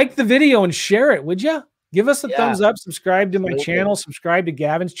 like the video and share it, would you? Give us a thumbs up. Subscribe to my channel. Subscribe to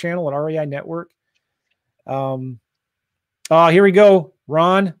Gavin's channel at REI Network. Oh, here we go.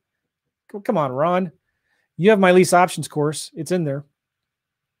 Ron. Come on, Ron. You have my lease options course. It's in there.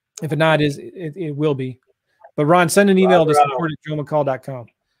 If it not, it will be. But Ron, send an email to support@joemccall.com.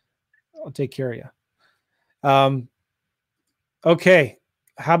 I'll take care of you. Okay.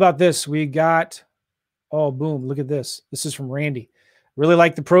 How about this? We got, oh, boom. Look at this. This is from Randy. Really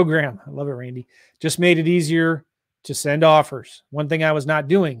like the program. I love it, Randy. Just made it easier to send offers. One thing I was not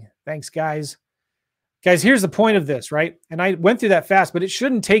doing. Thanks, guys. Guys, here's the point of this, right? And I went through that fast, but it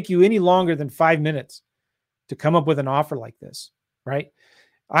shouldn't take you any longer than 5 minutes to come up with an offer like this, right?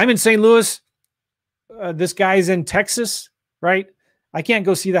 I'm in St. Louis. This guy's in Texas, right? I can't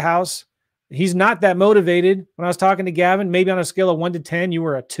go see the house. He's not that motivated. When I was talking to Gavin, maybe on a scale of 1 to 10, you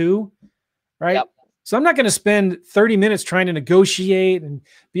were a 2, right? Yep. So I'm not going to spend 30 minutes trying to negotiate and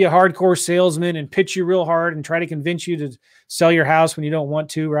be a hardcore salesman and pitch you real hard and try to convince you to sell your house when you don't want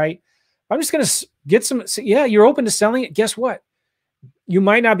to, right? I'm just going to get some, yeah, you're open to selling it. Guess what? You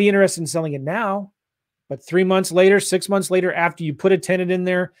might not be interested in selling it now, but 3 months later, 6 months later, after you put a tenant in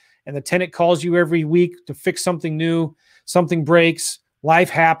there and the tenant calls you every week to fix something new, something breaks,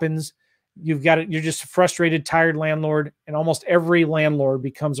 life happens, you've got it. You're just a frustrated, tired landlord, and almost every landlord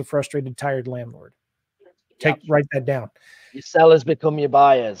becomes a frustrated, tired landlord. Write that down. Your sellers become your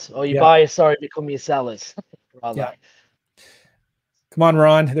buyers, or your buyers, become your sellers. Yeah. Come on,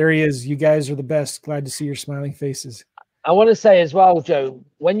 Ron. There he is. You guys are the best. Glad to see your smiling faces. I want to say as well, Joe,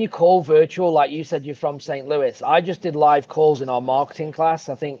 when you call virtual, like you said, you're from St. Louis. I just did live calls in our marketing class.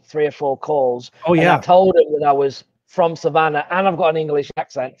 I think 3 or 4 calls. Oh, yeah. And I told them that I was from Savannah and I've got an English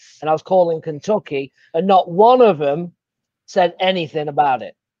accent, and I was calling Kentucky, and not one of them said anything about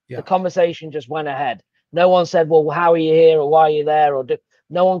it. Yeah. The conversation just went ahead. No one said, well, how are you here, or why are you there? Or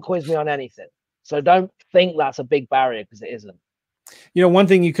no one quizzed me on anything. So don't think that's a big barrier, because it isn't. You know, one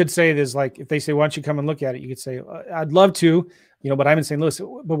thing you could say is, like, if they say, why don't you come and look at it? You could say, I'd love to, but I'm in St. Louis.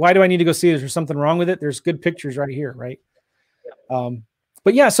 But why do I need to go see it? Is there something wrong with it? There's good pictures right here, right? Yeah.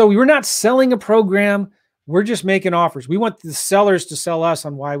 But yeah, so we're not selling a program. We're just making offers. We want the sellers to sell us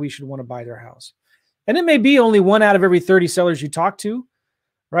on why we should want to buy their house. And it may be only 1 out of every 30 sellers you talk to,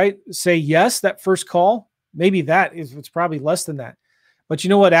 right? Say yes, that first call. Maybe it's probably less than that. But you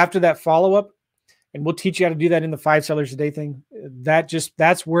know what? After that follow-up, and we'll teach you how to do that in the 5 sellers a day thing.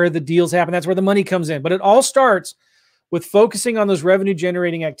 That's where the deals happen. That's where the money comes in. But it all starts with focusing on those revenue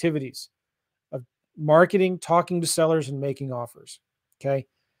generating activities of marketing, talking to sellers, and making offers. Okay.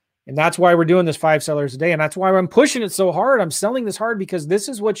 And that's why we're doing this 5 sellers a day. And that's why I'm pushing it so hard. I'm selling this hard because this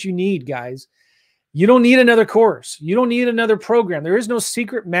is what you need, guys. You don't need another course. You don't need another program. There is no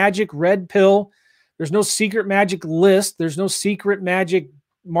secret magic red pill. There's no secret magic list. There's no secret magic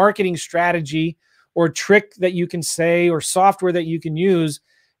marketing strategy or trick that you can say or software that you can use.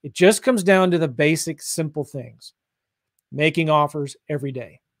 It just comes down to the basic, simple things. Making offers every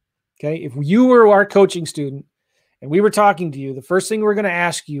day. Okay. If you were our coaching student and we were talking to you, the first thing we're going to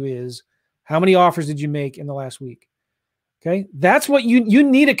ask you is, how many offers did you make in the last week? Okay. That's what you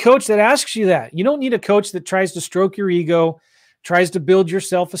need, a coach that asks you that. You don't need a coach that tries to stroke your ego, tries to build your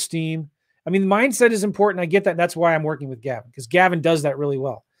self-esteem. I mean, mindset is important. I get that. That's why I'm working with Gavin, because Gavin does that really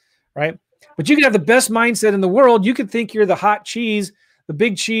well. Right. But you could have the best mindset in the world. You could think you're the hot cheese, the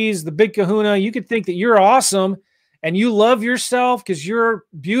big kahuna. You could think that you're awesome and you love yourself because you're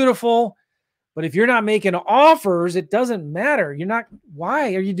beautiful. But if you're not making offers, it doesn't matter.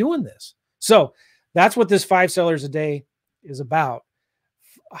 Why are you doing this? So that's what this 5 sellers a day is about.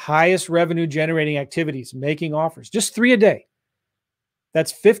 Highest revenue generating activities, making offers, just 3 a day.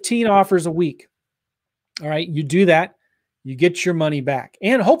 That's 15 offers a week. All right. You do that, you get your money back.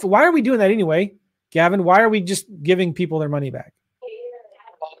 And hopefully, why are we doing that anyway, Gavin? Why are we just giving people their money back?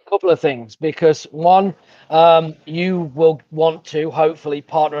 A couple of things. Because one, you will want to hopefully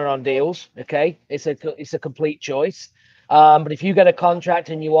partner on deals. Okay. It's a complete choice. But if you get a contract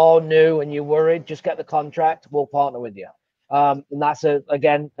and you are new and you're worried, just get the contract. We'll partner with you. And that's a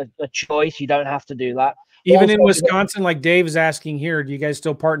choice. You don't have to do that. Even also, in Wisconsin, like Dave is asking here, do you guys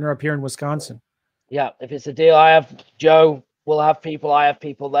still partner up here in Wisconsin? Yeah, if it's a deal, I have Joe, we'll have people, I have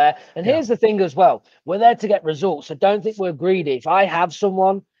people there. And here's the thing as well, we're there to get results. So don't think we're greedy. If I have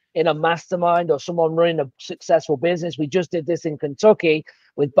someone in a mastermind or someone running a successful business, we just did this in Kentucky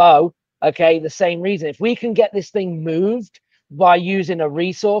with Bo, okay, the same reason. If we can get this thing moved by using a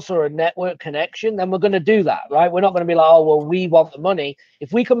resource or a network connection, then we're going to do that, right? We're not going to be like, oh, well, we want the money.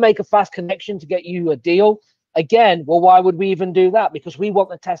 If we can make a fast connection to get you a deal, Again, well, why would we even do that? Because we want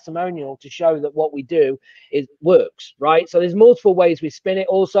the testimonial to show that what we do works, right? So there's multiple ways we spin it.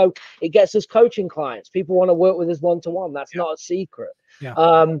 Also, it gets us coaching clients. People want to work with us one-to-one. That's not a secret.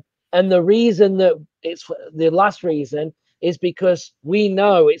 Yeah. And the reason that it's the last reason is because we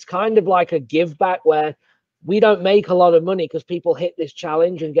know it's kind of like a give back where we don't make a lot of money because people hit this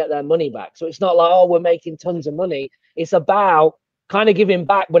challenge and get their money back. So it's not like, oh, we're making tons of money. It's about kind of giving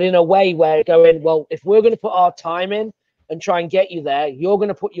back, but in a way where going, well, if we're going to put our time in and try and get you there, you're going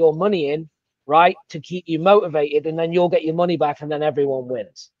to put your money in, right, to keep you motivated, and then you'll get your money back, and then everyone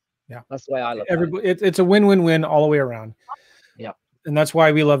wins. Yeah, that's the way I look at it. It's a win-win-win all the way around. Yeah, and that's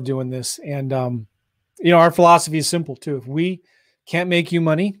why we love doing this. And you know, our philosophy is simple too. If we can't make you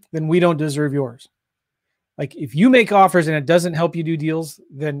money, then we don't deserve yours. Like if you make offers and it doesn't help you do deals,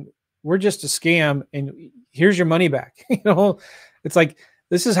 then we're just a scam, and here's your money back. You know. It's like,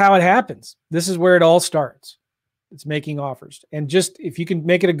 this is how it happens. This is where it all starts. It's making offers. And just if you can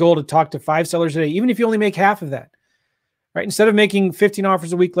make it a goal to talk to 5 sellers a day, even if you only make half of that, right? Instead of making 15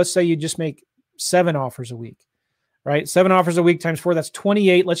 offers a week, let's say you just make 7 offers a week, right? 7 offers a week times 4, that's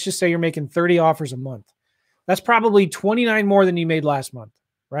 28. Let's just say you're making 30 offers a month. That's probably 29 more than you made last month,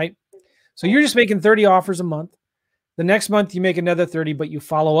 right? So you're just making 30 offers a month. The next month you make another 30, but you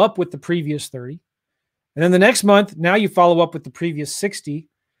follow up with the previous 30. And then the next month, now you follow up with the previous 60.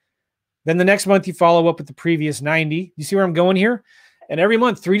 Then the next month, you follow up with the previous 90. You see where I'm going here? And every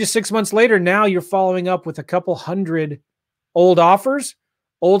month, 3 to 6 months later, now you're following up with a couple hundred old offers,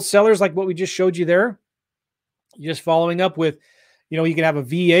 old sellers like what we just showed you there. You're just following up with, you know, you can have a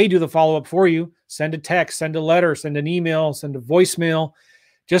VA do the follow-up for you. Send a text, send a letter, send an email, send a voicemail.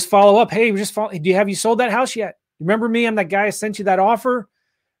 Just follow up. Hey, have you sold that house yet? Remember me? I'm that guy who sent you that offer,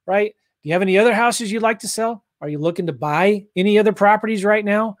 right? Do you have any other houses you'd like to sell? Are you looking to buy any other properties right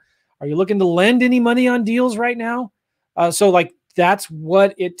now? Are you looking to lend any money on deals right now? So like, that's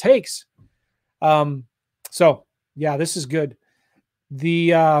what it takes. So yeah, this is good.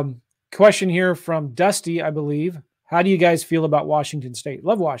 The question here from Dusty, I believe. How do you guys feel about Washington State?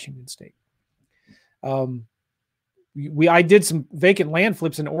 Love Washington State. I did some vacant land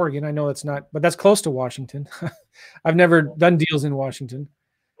flips in Oregon. I know it's not, but that's close to Washington. I've never done deals in Washington.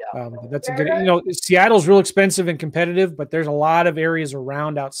 That's a good, you know, Seattle's real expensive and competitive, but there's a lot of areas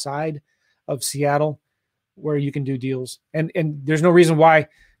around outside of Seattle where you can do deals. And there's no reason why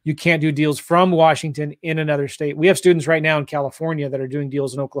you can't do deals from Washington in another state. We have students right now in California that are doing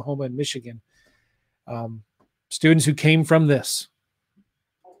deals in Oklahoma and Michigan. Students who came from this.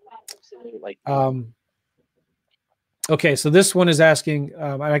 Okay, so this one is asking,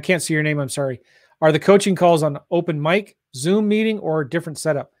 and I can't see your name, I'm sorry. Are the coaching calls on open mic, Zoom meeting, or different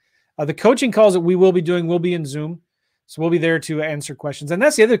setup? The coaching calls that we will be doing will be in Zoom. So we'll be there to answer questions. And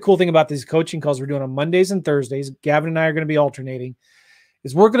that's the other cool thing about these coaching calls we're doing on Mondays and Thursdays. Gavin and I are going to be alternating.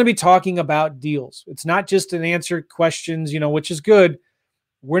 Is we're going to be talking about deals. It's not just an answer questions, you know, which is good.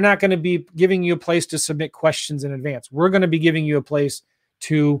 We're not going to be giving you a place to submit questions in advance. We're going to be giving you a place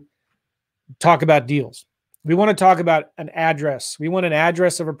to talk about deals. We want to talk about an address. We want an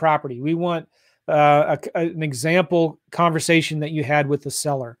address of a property. We want an example conversation that you had with the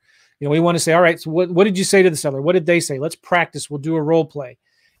seller. You know, we want to say, all right, so what did you say to the seller? What did they say? Let's practice. We'll do a role play.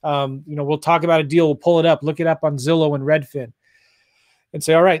 You know, we'll talk about a deal. We'll pull it up, look it up on Zillow and Redfin and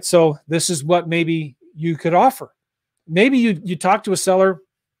say, all right, so this is what maybe you could offer. Maybe you talk to a seller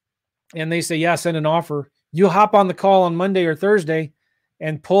and they say, yeah, send an offer. You hop on the call on Monday or Thursday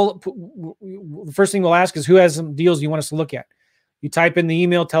and the first thing we'll ask is who has some deals you want us to look at. You type in the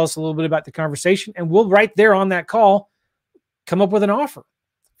email, tell us a little bit about the conversation, and we'll right there on that call come up with an offer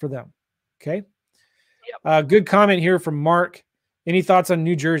for them. Okay. Yep. Good comment here from Mark. Any thoughts on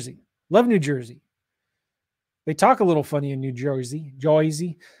New Jersey? Love New Jersey. They talk a little funny in New Jersey,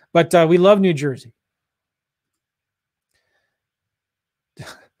 but we love New Jersey.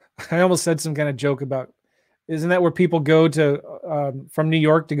 I almost said some kind of joke about, isn't that where people go to from New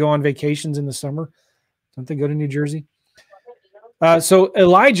York to go on vacations in the summer? Don't they go to New Jersey? So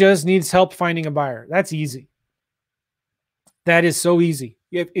Elijah needs help finding a buyer. That's easy. That is so easy.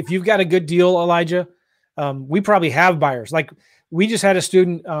 If you've got a good deal, Elijah, we probably have buyers. Like we just had a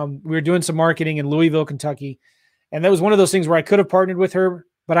student, we were doing some marketing in Louisville, Kentucky. And that was one of those things where I could have partnered with her,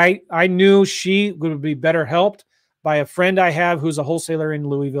 but I knew she would be better helped by a friend I have who's a wholesaler in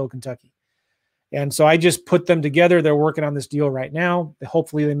Louisville, Kentucky. And so I just put them together. They're working on this deal right now.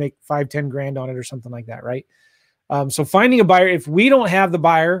 Hopefully they make 5-10 grand on it or something like that. Right. So finding a buyer, if we don't have the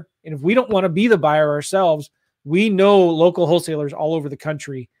buyer and if we don't want to be the buyer ourselves, we know local wholesalers all over the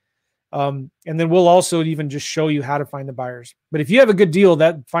country. And then we'll also even just show you how to find the buyers. But if you have a good deal,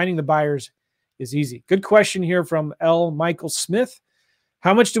 that finding the buyers is easy. Good question here from L. Michael Smith.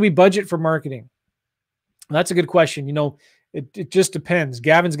 How much do we budget for marketing? That's a good question. You know, it just depends.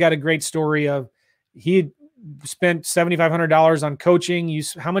 Gavin's got a great story of he spent $7,500 on coaching.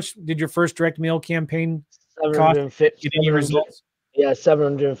 How much did your first direct mail campaign cost? Get any results? Yeah,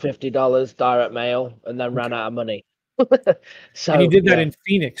 $750 direct mail, and then ran out of money. So, and you did that in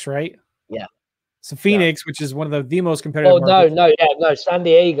Phoenix, right? Yeah. So Phoenix, which is one of the most competitive markets. No, San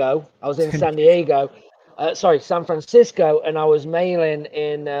Diego. I was in San Diego. San Francisco, and I was mailing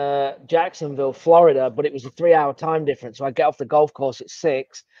in Jacksonville, Florida, but it was a 3-hour time difference. So I get off the golf course at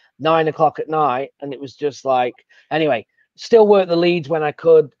 6, 9 o'clock at night, and it was just like, anyway, still worked the leads when I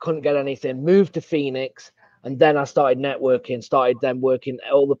couldn't get anything, moved to Phoenix, and then I started networking, started then working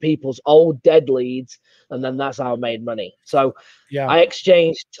all the people's old dead leads, and then that's how I made money. So yeah, I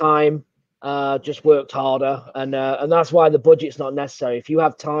exchanged time, just worked harder, and that's why the budget's not necessary. If you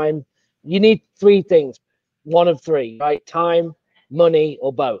have time, you need 3 things. One of 3, right? Time, money,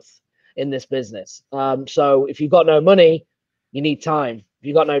 or both in this business. So if you've got no money, you need time. If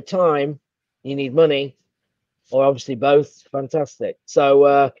you've got no time, you need money, or obviously both. Fantastic.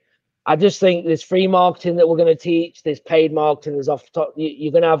 So I just think there's free marketing that we're going to teach. There's paid marketing. There's off the top.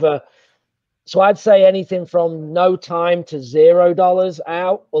 You're going to have so I'd say anything from no time to $0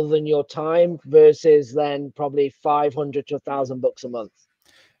 out, other than your time, versus then probably $500 to $1,000 a month.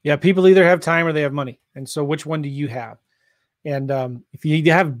 Yeah, people either have time or they have money. And so which one do you have? And if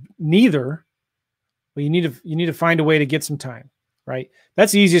you have neither, well, you need to find a way to get some time, right?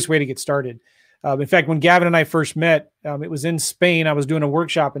 That's the easiest way to get started. In fact, when Gavin and I first met, it was in Spain. I was doing a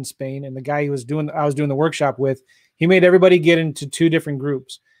workshop in Spain, and the guy I was doing the workshop with, he made everybody get into 2 different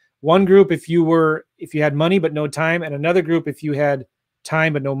groups. One group if you had money but no time, and another group if you had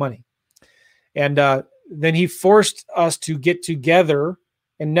time but no money. And then he forced us to get together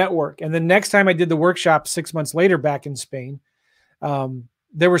and network. And the next time I did the workshop 6 months later back in Spain,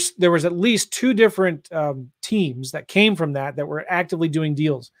 there was at least 2 different teams that came from that were actively doing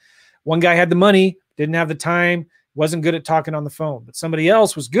deals. One guy had the money, didn't have the time, wasn't good at talking on the phone, but somebody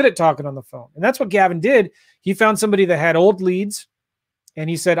else was good at talking on the phone. And that's what Gavin did. He found somebody that had old leads, and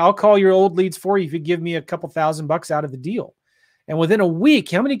he said, I'll call your old leads for you if you give me a couple $1,000 out of the deal. And within a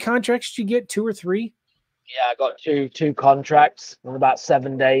week, how many contracts did you get? 2 or 3? Yeah, I got two contracts in about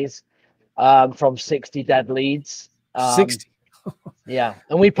 7 days, from 60 dead leads. 60. Yeah.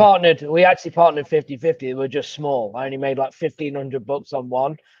 And we actually partnered 50-50. They were just small. I only made like $1,500 on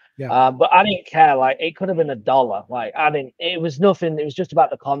one. Yeah. But I didn't care. Like, it could have been $1. Like, it was nothing. It was just about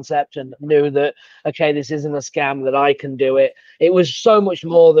the concept, and knew that, okay, this isn't a scam, that I can do it. It was so much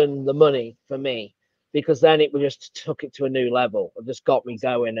more than the money for me, because then it just took it to a new level. It just got me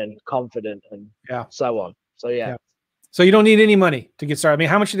going and confident, and so on. So yeah. So you don't need any money to get started. I mean,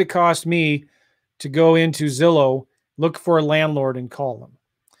 how much did it cost me to go into Zillow, look for a landlord, and call them?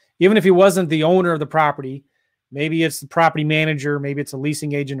 Even if he wasn't the owner of the property, maybe it's the property manager, maybe it's a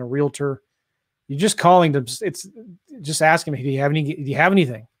leasing agent, a realtor. You're just calling them. It's just asking me, do you have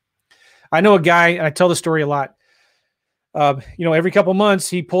anything? I know a guy, and I tell the story a lot. Every couple months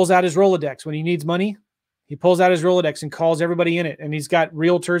he pulls out his Rolodex when he needs money. He pulls out his Rolodex and calls everybody in it. And he's got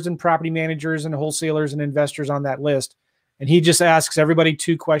realtors and property managers and wholesalers and investors on that list. And he just asks everybody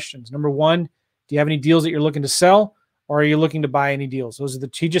 2 questions. Number 1, do you have any deals that you're looking to sell, or are you looking to buy any deals?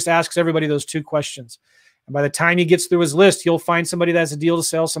 He just asks everybody those 2 questions. And by the time he gets through his list, he'll find somebody that has a deal to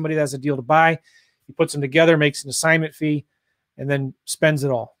sell, somebody that has a deal to buy. He puts them together, makes an assignment fee, and then spends it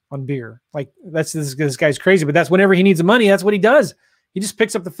all on beer. Like, this guy's crazy, but that's whenever he needs the money, that's what he does. He just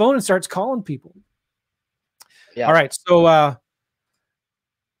picks up the phone and starts calling people. Yeah. All right. So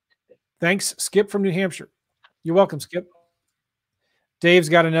thanks, Skip from New Hampshire. You're welcome, Skip. Dave's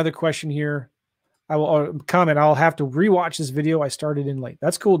got another question here. I will comment. I'll have to rewatch this video. I started in late.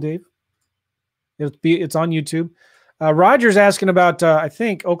 That's cool, Dave. It's on YouTube. Roger's asking about, I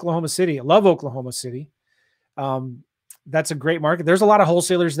think, Oklahoma City. I love Oklahoma City. That's a great market. There's a lot of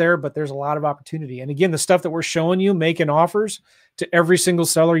wholesalers there, but there's a lot of opportunity. And again, the stuff that we're showing you, making offers to every single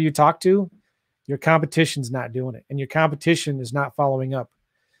seller you talk to, your competition's not doing it, and your competition is not following up.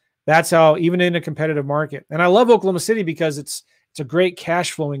 That's how, even in a competitive market. And I love Oklahoma City because it's a great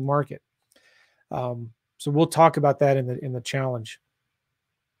cash flowing market. So we'll talk about that in the challenge.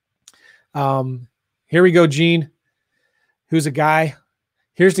 Here we go, Gene, who's a guy.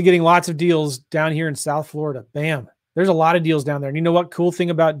 Here's to getting lots of deals down here in South Florida. Bam. There's a lot of deals down there. And you know what? Cool thing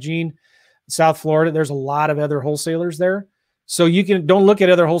about Gene, South Florida, there's a lot of other wholesalers there. So don't look at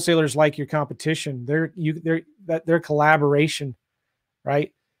other wholesalers like your competition. They're collaboration,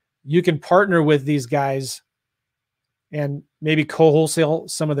 right? You can partner with these guys and maybe co-wholesale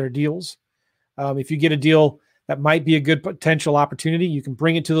some of their deals. If you get a deal that might be a good potential opportunity, you can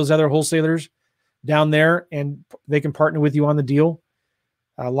bring it to those other wholesalers down there and they can partner with you on the deal.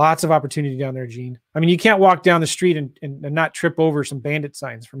 Lots of opportunity down there, Gene. I mean, you can't walk down the street and not trip over some bandit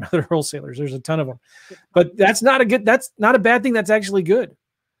signs from other wholesalers. There's a ton of them, but that's not a bad thing. That's actually good.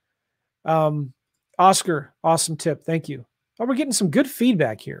 Oscar, awesome tip. Thank you. Oh, we're getting some good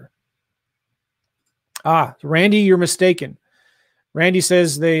feedback here. Randy, you're mistaken. Randy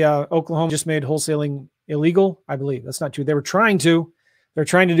says Oklahoma just made wholesaling illegal. I believe that's not true. They're trying to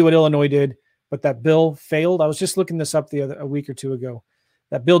do what Illinois did, but that bill failed. I was just looking this up a week or two ago.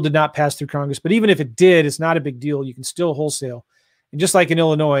 That bill did not pass through Congress, but even if it did, it's not a big deal. You can still wholesale. And just like in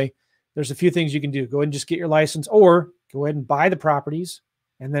Illinois, there's a few things you can do. Go ahead and just get your license, or go ahead and buy the properties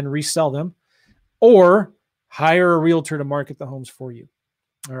and then resell them, or hire a realtor to market the homes for you.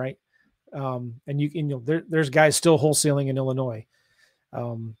 All right. There's guys still wholesaling in Illinois.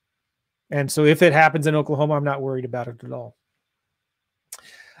 And so if it happens in Oklahoma, I'm not worried about it at all.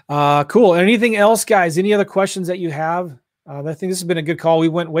 Cool. Anything else, guys? Any other questions that you have? I think this has been a good call. We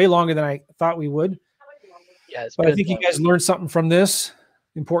went way longer than I thought we would. Yeah, but I think you guys learned something from this.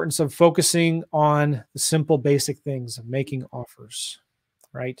 Importance of focusing on the simple, basic things of making offers,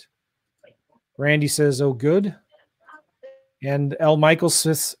 right? Randy says, oh, good. And L. Michael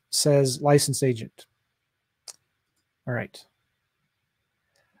Smith says, licensed agent. All right.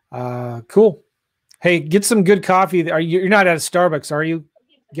 Cool. Hey, get some good coffee. You're not at a Starbucks, are you,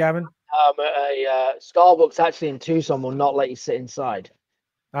 Gavin? A Starbucks actually in Tucson will not let you sit inside.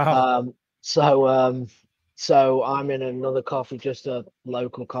 So I'm in another coffee, just a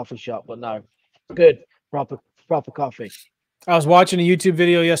local coffee shop, but no, good, proper coffee. I was watching a YouTube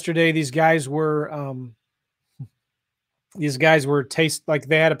video yesterday. These guys were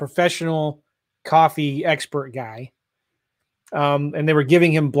they had a professional coffee expert guy, and they were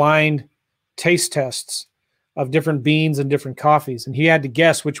giving him blind taste tests of different beans and different coffees, and he had to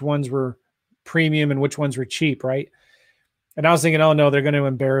guess which ones were premium and which ones were cheap, right? And I was thinking, oh no, they're going to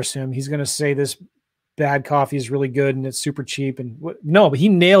embarrass him. He's going to say this bad coffee is really good and it's super cheap, and no, but he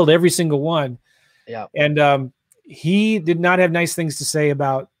nailed every single one. Yeah, and he did not have nice things to say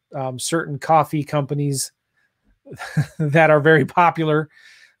about certain coffee companies that are very popular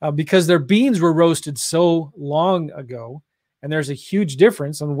because their beans were roasted so long ago, and there's a huge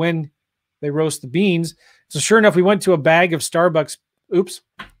difference on when they roast the beans. So sure enough, we went to a bag of Starbucks,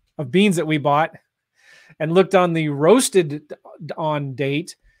 of beans that we bought and looked on the roasted on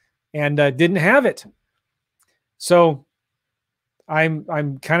date and didn't have it. So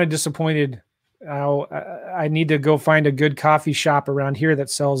I'm kind of disappointed. I need to go find a good coffee shop around here that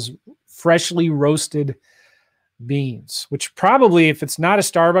sells freshly roasted beans, which probably, if it's not a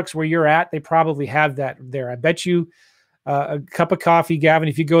Starbucks where you're at, they probably have that there. I bet you a cup of coffee, Gavin,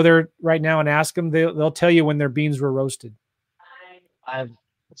 if you go there right now and ask them, they'll tell you when their beans were roasted.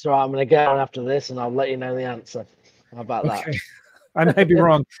 So I'm going to get on after this and I'll let you know the answer. How about that? I might be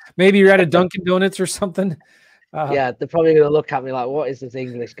wrong. Maybe you're at a Dunkin' Donuts or something. Yeah, they're probably going to look at me like, what is this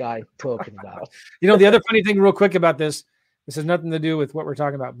English guy talking about? The other funny thing real quick about this has nothing to do with what we're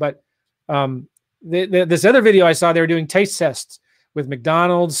talking about, but this other video I saw, they were doing taste tests with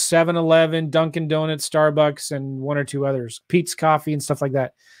McDonald's, 7-Eleven, Dunkin' Donuts, Starbucks, and one or two others, Pete's Coffee and stuff like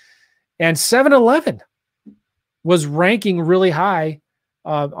that. And 7-Eleven was ranking really high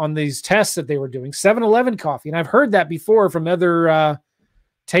on these tests that they were doing. 7-Eleven coffee. And I've heard that before from other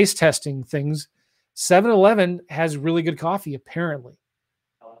taste testing things. 7-Eleven has really good coffee, apparently.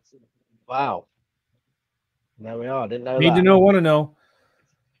 Wow. There we are. Didn't know Need that. to know, want to know.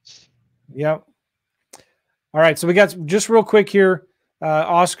 Yep. All right. So we got just real quick here.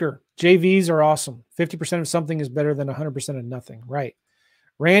 Oscar, JVs are awesome. 50% of something is better than 100% of nothing. Right.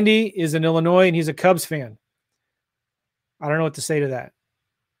 Randy is in Illinois and he's a Cubs fan. I don't know what to say to that.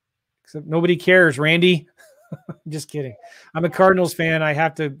 Except nobody cares, Randy. Just kidding. I'm a Cardinals fan. I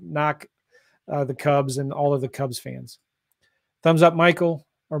have to knock the Cubs and all of the Cubs fans. Thumbs up, Michael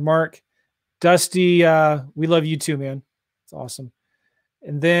or Mark. Dusty, we love you too, man. It's awesome.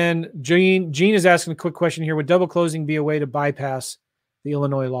 And then Gene is asking a quick question here. Would double closing be a way to bypass the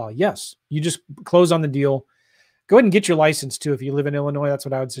Illinois law? Yes. You just close on the deal. Go ahead and get your license too. If you live in Illinois, that's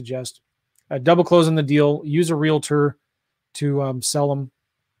what I would suggest. Double close on the deal. Use a realtor to sell them.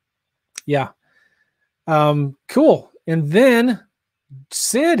 Yeah. Cool. And then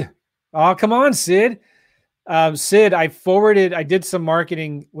Sid. Oh, come on, Sid. Sid, I did some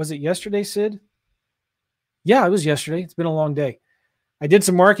marketing. Was it yesterday, Sid? Yeah, it was yesterday. It's been a long day. I did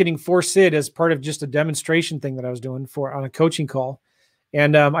some marketing for Sid as part of just a demonstration thing that I was doing on a coaching call.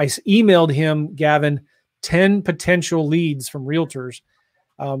 And I emailed him, Gavin, 10 potential leads from realtors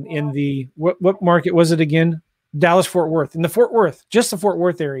in the what market was it again? Dallas Fort Worth. In the Fort Worth, just the Fort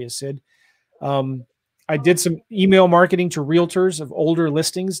Worth area, Sid. I did some email marketing to realtors of older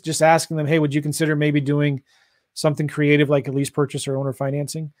listings, just asking them, hey, would you consider maybe doing something creative like a lease purchase or owner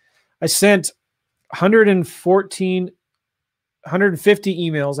financing? I sent 150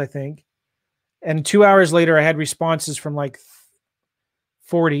 emails, I think. And 2 hours later, I had responses from like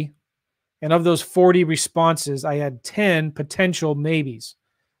 40. And of those 40 responses, I had 10 potential maybes.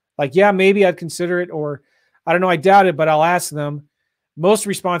 Like, yeah, maybe I'd consider it, or I don't know, I doubt it, but I'll ask them. Most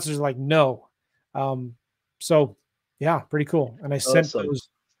responses are like, no. So yeah, pretty cool. And I sent those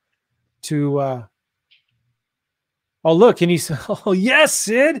to, oh, look, and he said, oh, yes,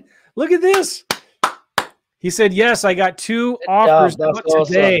 Sid, look at this. He said, yes, I got 2 offers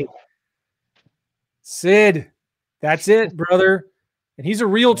today. Sid, that's it, brother. And he's a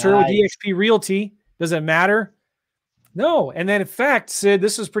realtor with eXp Realty. Does it matter? No. And then, in fact, Sid,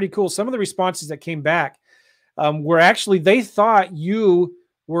 this is pretty cool. Some of the responses that came back were actually, they thought you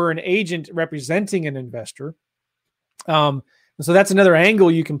were an agent representing an investor. And so that's another angle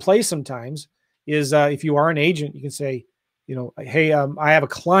you can play sometimes is if you are an agent, you can say, you know, hey, I have a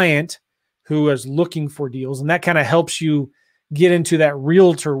client who is looking for deals. And that kind of helps you get into that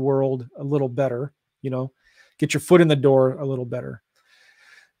realtor world a little better, you know, get your foot in the door a little better.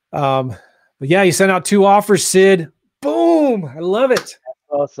 But yeah, you sent out 2 offers, Sid. Boom. I love it. That's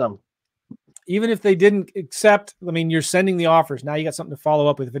awesome. Even if they didn't accept, I mean, you're sending the offers. Now you got something to follow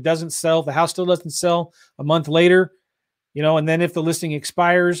up with. If it doesn't sell, if the house still doesn't sell a month later, you know, and then if the listing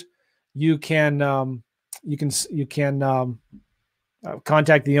expires, you can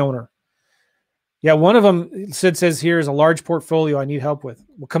contact the owner. Yeah, one of them, Sid says here, is a large portfolio I need help with.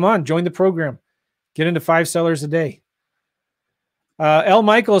 Well, come on, join the program. Get into 5 sellers a day. L.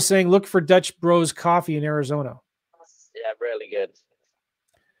 Michael is saying, look for Dutch Bros Coffee in Arizona. Yeah, really good.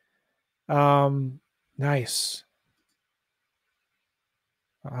 Nice.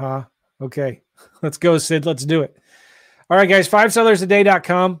 Okay. Let's go, Sid. Let's do it. All right, guys,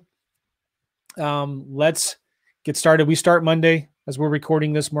 5sellersaday.com. Let's get started. We start Monday as we're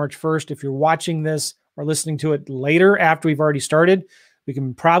recording this March 1st. If you're watching this or listening to it later after we've already started, we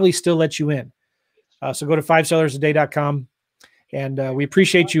can probably still let you in. So go to 5sellersaday.com. And we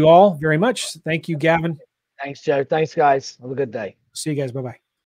appreciate you all very much. Thank you, Gavin. Thanks, Joe. Thanks, guys. Have a good day. See you guys. Bye-bye.